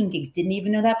speaking gigs. Didn't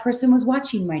even know that person was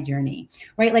watching my journey,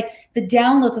 right? Like the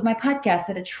downloads of my podcast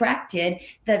that attracted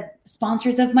the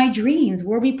sponsors of my dreams,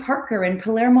 Warby Parker and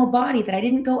Palermo Body, that I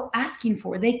didn't go asking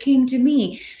for. They came to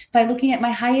me by looking at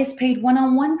my highest paid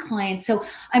one-on-one clients. So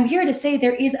I'm here to say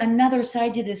there is another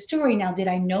side to this story. Now, did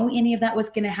I know any of that was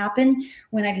going to happen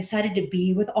when I decided to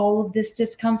be with all of this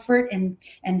discomfort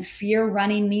and fear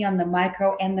running me on the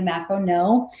micro and the macro?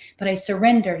 No, but I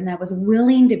surrendered and I was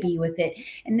willing to be with it.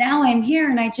 And now I'm here,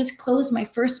 and I just closed my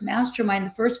first mastermind,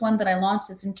 the first one that I launched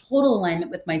that's in total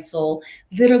alignment with my soul,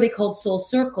 literally called Soul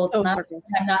Circle. It's not,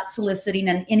 I'm not soliciting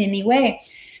in any way,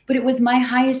 but it was my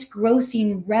highest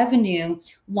grossing revenue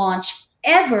launch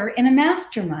ever in a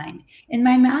mastermind. And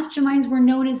my masterminds were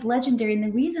known as legendary. And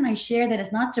the reason I share that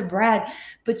is not to brag,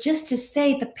 but just to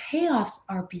say the payoffs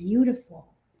are beautiful.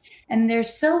 And they're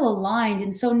so aligned.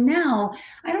 And so now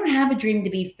I don't have a dream to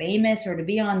be famous or to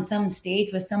be on some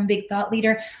stage with some big thought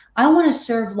leader. I want to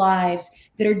serve lives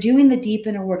that are doing the deep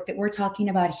inner work that we're talking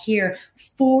about here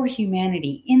for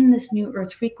humanity in this new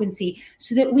earth frequency,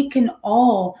 so that we can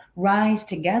all rise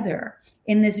together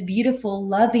in this beautiful,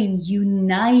 loving,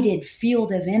 united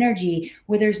field of energy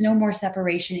where there's no more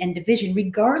separation and division,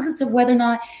 regardless of whether or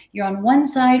not you're on one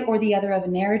side or the other of a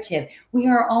narrative. We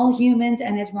are all humans,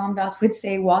 and as Ram Dass would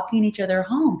say, walking each other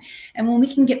home. And when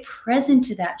we can get present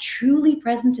to that, truly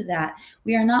present to that,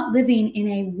 we are not living in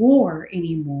a war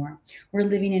anymore. We're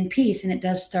living in peace, and it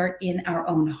does start in our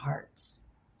own hearts.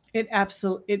 It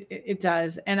absolutely, it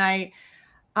does. And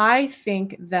I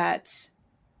think that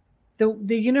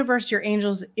the universe, your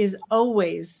angels, is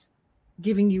always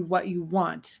giving you what you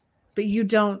want, but you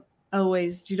don't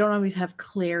always have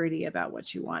clarity about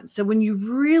what you want. So when you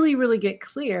really, really get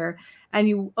clear and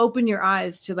you open your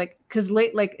eyes to like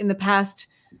in the past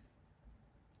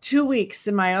 2 weeks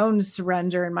in my own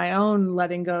surrender and my own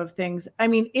letting go of things, I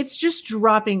mean, it's just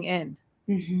dropping in.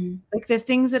 Mm-hmm. Like the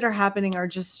things that are happening are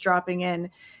just dropping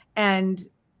in.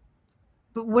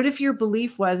 But what if your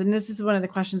belief was, and this is one of the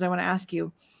questions I want to ask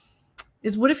you,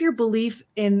 is what if your belief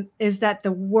is that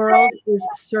the world is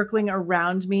circling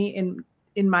around me in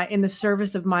the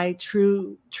service of my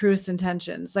truest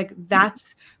intentions? Like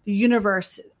that's the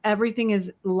universe. Everything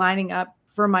is lining up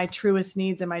for my truest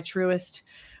needs and my truest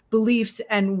beliefs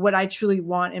and what I truly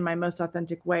want in my most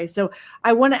authentic way. So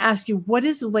I want to ask you, what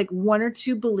is like one or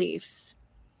two beliefs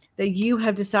that you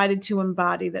have decided to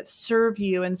embody that serve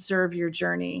you and serve your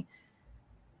journey,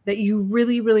 that you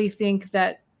really, really think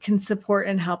that can support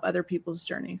and help other people's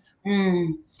journeys?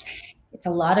 It's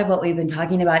a lot of what we've been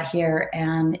talking about here.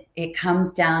 And it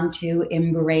comes down to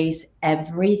embrace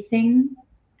everything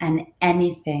and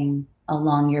anything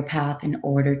along your path in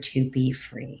order to be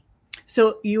free.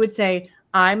 So you would say,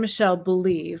 I, Michele,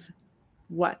 believe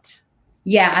what?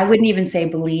 Yeah, I wouldn't even say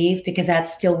believe, because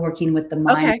that's still working with the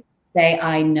mind. Okay. Say,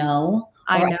 I know.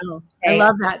 I know. I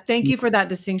love that. Thank you for that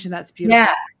distinction. That's beautiful.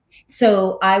 Yeah.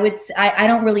 So I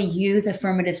don't really use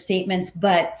affirmative statements,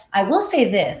 but I will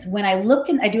say this: when I look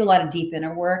and I do a lot of deep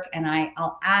inner work, and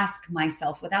I'll ask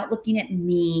myself, without looking at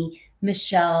me,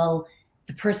 Michele,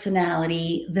 the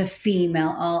personality, the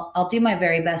female, I'll do my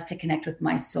very best to connect with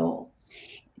my soul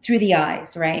through the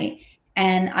eyes, right?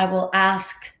 And I will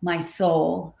ask my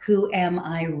soul, who am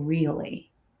I really?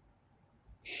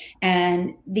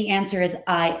 And the answer is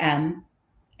I am.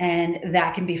 And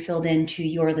that can be filled into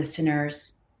your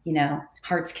listeners'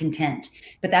 heart's content.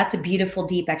 But that's a beautiful,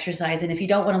 deep exercise. And if you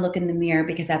don't want to look in the mirror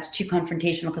because that's too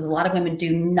confrontational, because a lot of women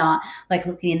do not like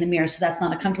looking in the mirror, so that's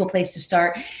not a comfortable place to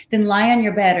start, then lie on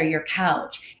your bed or your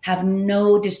couch. Have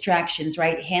no distractions,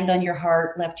 right? Hand on your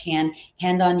heart, left hand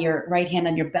on your right hand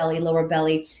on your belly, lower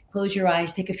belly. Close your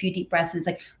eyes, take a few deep breaths. And it's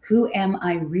like, who am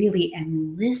I really?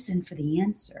 And listen for the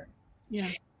answer. Yeah.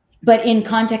 But in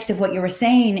context of what you were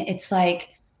saying, it's like,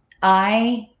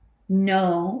 I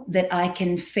know that I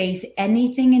can face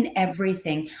anything and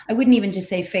everything. I wouldn't even just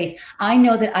say face. I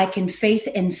know that I can face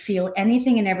and feel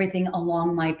anything and everything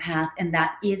along my path. And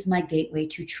that is my gateway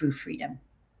to true freedom.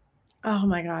 Oh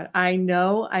my God. I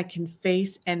know I can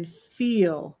face and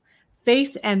feel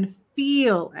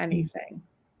anything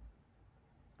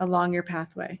along your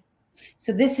pathway.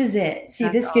 So this is it. See,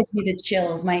 this gives me the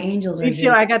chills. My angels are here. Me too.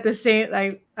 I got the same.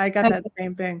 I got that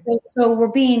same thing. So we're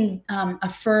being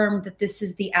affirmed that this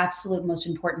is the absolute most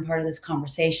important part of this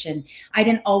conversation. I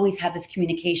didn't always have this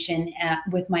communication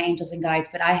with my angels and guides,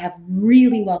 but I have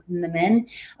really welcomed them in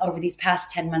over these past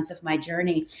 10 months of my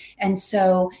journey. And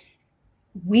so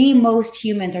most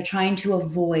humans are trying to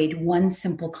avoid one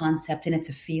simple concept, and it's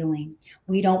a feeling.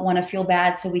 We don't want to feel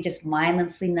bad, so we just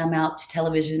mindlessly numb out to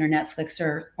television or Netflix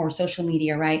or social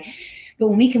media, right? But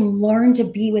when we can learn to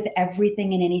be with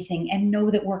everything and anything and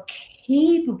know that we're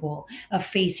capable of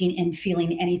facing and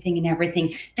feeling anything and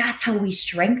everything, that's how we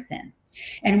strengthen.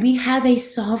 And we have a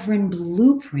sovereign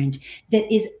blueprint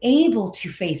that is able to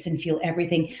face and feel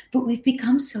everything, but we've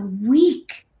become so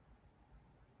weak.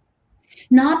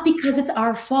 Not because it's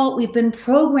our fault. We've been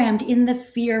programmed in the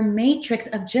fear matrix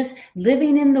of just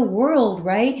living in the world,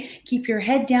 right? Keep your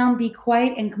head down, be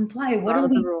quiet, and comply. What are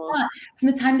we taught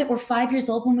from the time that we're 5 years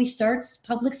old when we start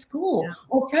public school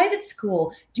or private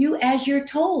school? Do as you're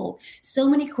told. So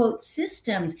many quote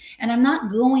systems. And I'm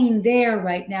not going there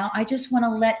right now. I just want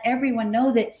to let everyone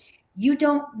know that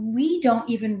we don't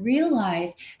even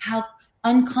realize how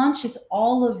unconscious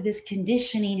all of this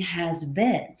conditioning has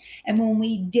been. And when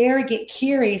we dare get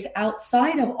curious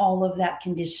outside of all of that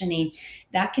conditioning,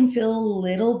 that can feel a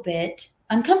little bit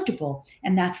uncomfortable.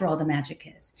 And that's where all the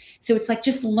magic is. So it's like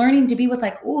just learning to be with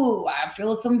like, oh, I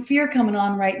feel some fear coming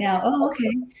on right now. Oh,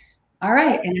 okay. All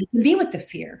right. And I can be with the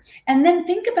fear. And then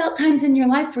think about times in your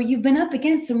life where you've been up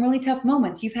against some really tough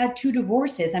moments. You've had 2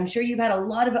 divorces. I'm sure you've had a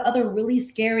lot of other really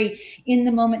scary, in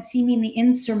the moment, seemingly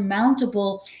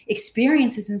insurmountable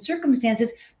experiences and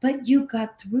circumstances, but you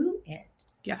got through it.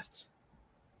 Yes.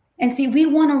 And see, we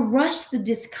want to rush the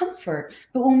discomfort,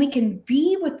 but when we can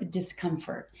be with the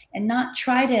discomfort and not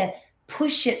try to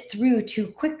push it through too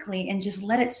quickly and just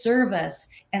let it serve us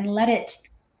and let it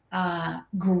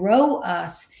grow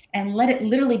us and let it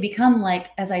literally become, like,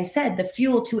 as I said, the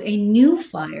fuel to a new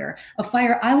fire, a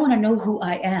fire. I want to know who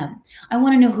I am. I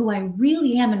want to know who I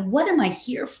really am. And what am I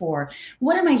here for?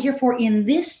 What am I here for in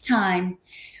this time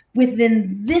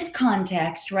within this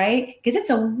context, right? Because it's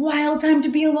a wild time to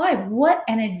be alive. What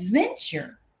an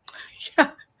adventure.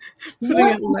 Yeah.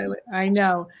 I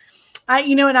know.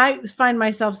 And I find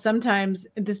myself sometimes,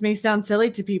 this may sound silly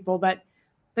to people, but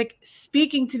like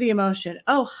speaking to the emotion.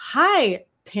 Oh, hi,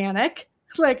 panic.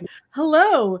 Like,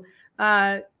 hello,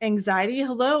 anxiety.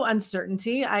 Hello,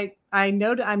 uncertainty. I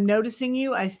know I'm noticing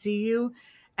you. I see you.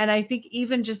 And I think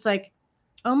even just like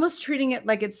almost treating it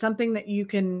like it's something that you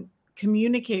can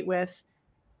communicate with,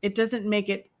 it doesn't make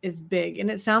it as big. And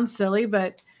it sounds silly,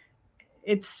 but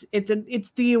it's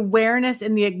the awareness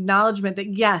and the acknowledgement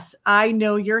that, yes, I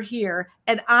know you're here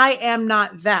and I am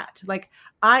not that. Like,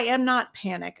 I am not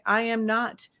panic. I am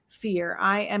not fear.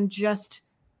 I am just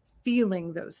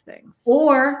feeling those things.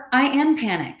 Or I am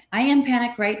panic. I am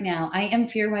panic right now. I am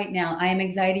fear right now. I am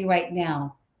anxiety right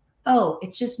now. Oh,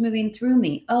 it's just moving through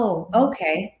me. Oh,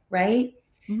 okay. Right.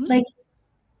 Mm-hmm. Like,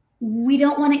 we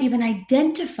don't want to even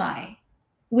identify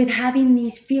with having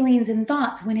these feelings and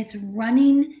thoughts when it's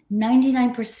running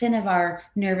 99% of our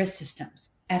nervous systems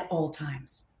at all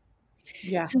times.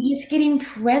 Yeah. So just getting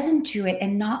present to it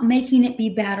and not making it be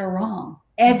bad or wrong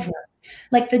ever.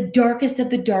 Like the darkest of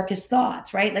the darkest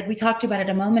thoughts, right? Like we talked about it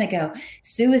a moment ago,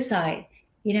 suicide.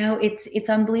 It's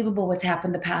unbelievable what's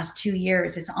happened the past 2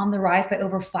 years. It's on the rise by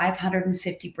over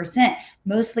 550%,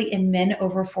 mostly in men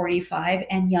over 45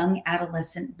 and young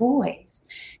adolescent boys,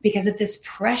 because of this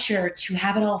pressure to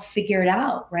have it all figured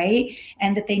out, right?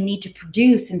 And that they need to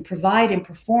produce and provide and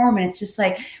perform. And it's just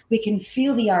like, we can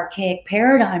feel the archaic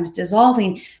paradigms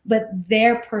dissolving, but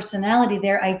their personality,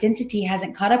 their identity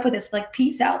hasn't caught up with it. It's like,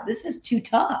 peace out. This is too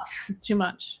tough. It's too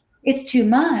much. It's too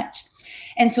much.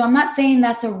 And so I'm not saying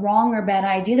that's a wrong or bad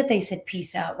idea that they said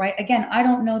peace out, right? Again, I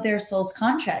don't know their soul's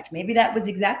contract. Maybe that was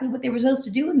exactly what they were supposed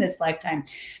to do in this lifetime.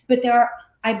 But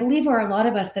I believe there are a lot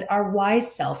of us that our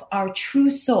wise self, our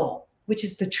true soul, which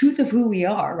is the truth of who we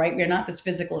are, right? We're not this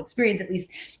physical experience, at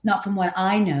least not from what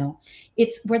I know.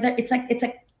 It's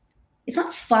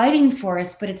not fighting for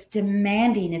us, but it's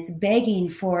demanding, it's begging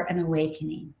for an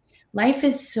awakening. Life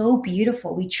is so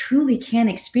beautiful. We truly can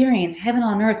experience heaven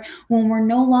on earth when we're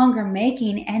no longer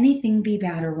making anything be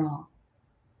bad or wrong.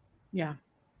 Yeah.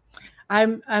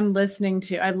 I'm listening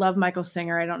to, I love Michael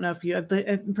Singer. I don't know if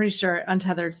I'm pretty sure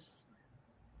Untethered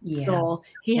Soul.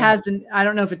 He has, I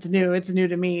don't know if it's new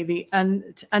to me, the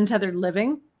Untethered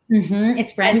Living. Mm-hmm.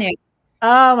 It's brand new.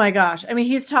 Oh my gosh. I mean,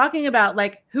 he's talking about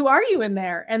like, who are you in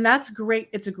there? And that's great.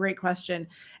 It's a great question.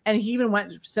 And he even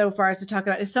went so far as to talk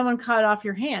about, if someone cut off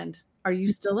your hand, are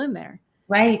you still in there?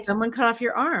 Right. If someone cut off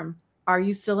your arm, are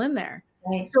you still in there?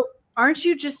 Right. So aren't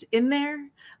you just in there?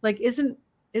 Like, isn't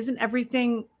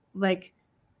everything like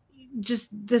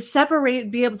just be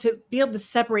able to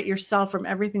separate yourself from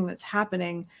everything that's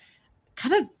happening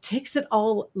kind of takes it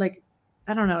all, like,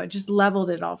 I don't know, it just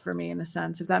leveled it all for me in a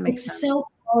sense, if that makes sense. So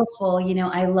powerful.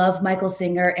 I love Michael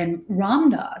Singer and Ram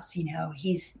Dass.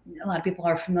 A lot of people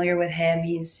are familiar with him.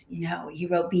 He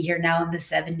wrote Be Here Now in the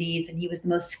 70s, and he was the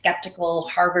most skeptical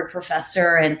Harvard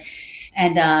professor and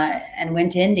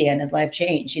went to India, and his life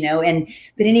changed,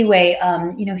 but anyway,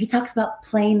 he talks about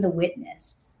playing the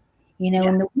witness,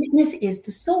 and the witness is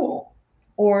the soul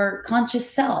or conscious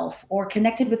self or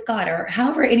connected with God, or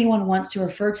however anyone wants to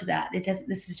refer to that.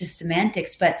 This is just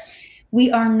semantics, but we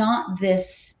are not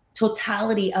this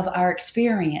totality of our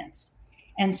experience.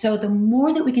 And so the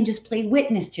more that we can just play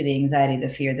witness to the anxiety, the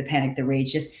fear, the panic, the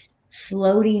rage, just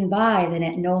floating by, then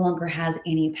it no longer has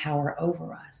any power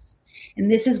over us.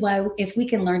 And this is why, if we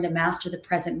can learn to master the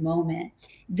present moment,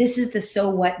 this is the so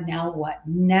what, now what?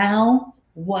 Now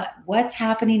what? What's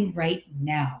happening right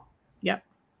now? Yep.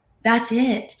 That's it.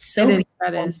 It's so beautiful,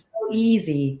 that is so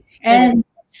easy and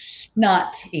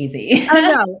not easy. I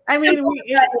know. I mean,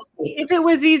 if it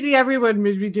was easy, everyone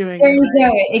would be doing it. There you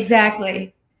go.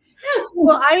 Exactly.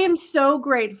 Well, I am so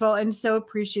grateful and so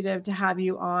appreciative to have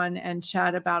you on and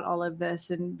chat about all of this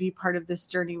and be part of this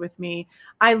journey with me.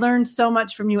 I learn so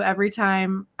much from you every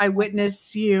time I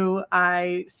witness you.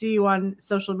 I see you on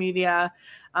social media,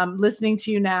 listening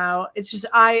to you now. It's just,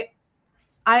 I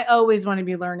always want to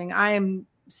be learning. I am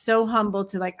so humble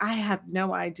to I have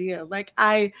no idea.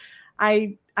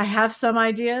 I have some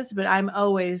ideas, but I'm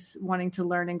always wanting to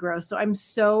learn and grow. So I'm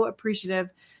so appreciative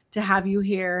to have you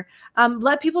here.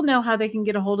 Let people know how they can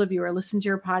get a hold of you or listen to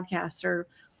your podcast, or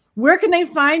where can they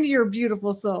find your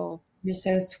beautiful soul? You're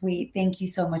so sweet. Thank you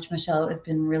so much, Michelle. It's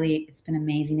been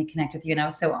amazing to connect with you. And I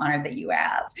was so honored that you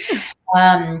asked.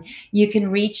 You can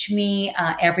reach me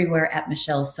everywhere at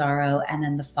Michele Sorro. And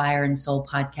then the Fire and Soul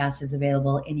podcast is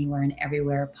available anywhere and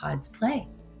everywhere pods play.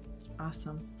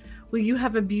 Awesome. Well, you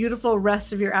have a beautiful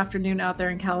rest of your afternoon out there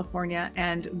in California,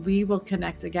 and we will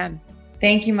connect again.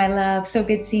 Thank you, my love. So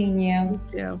good seeing you. You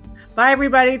too. Bye,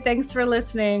 everybody. Thanks for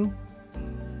listening.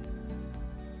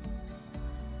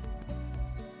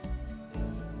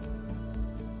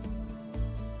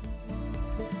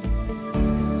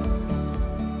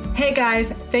 Hey guys,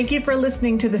 thank you for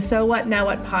listening to the So What Now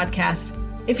What podcast.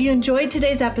 If you enjoyed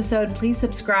today's episode, please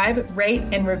subscribe, rate,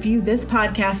 and review this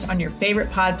podcast on your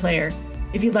favorite pod player.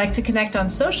 If you'd like to connect on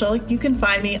social, you can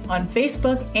find me on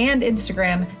Facebook and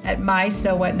Instagram at My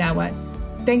So What Now What.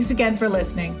 Thanks again for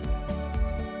listening.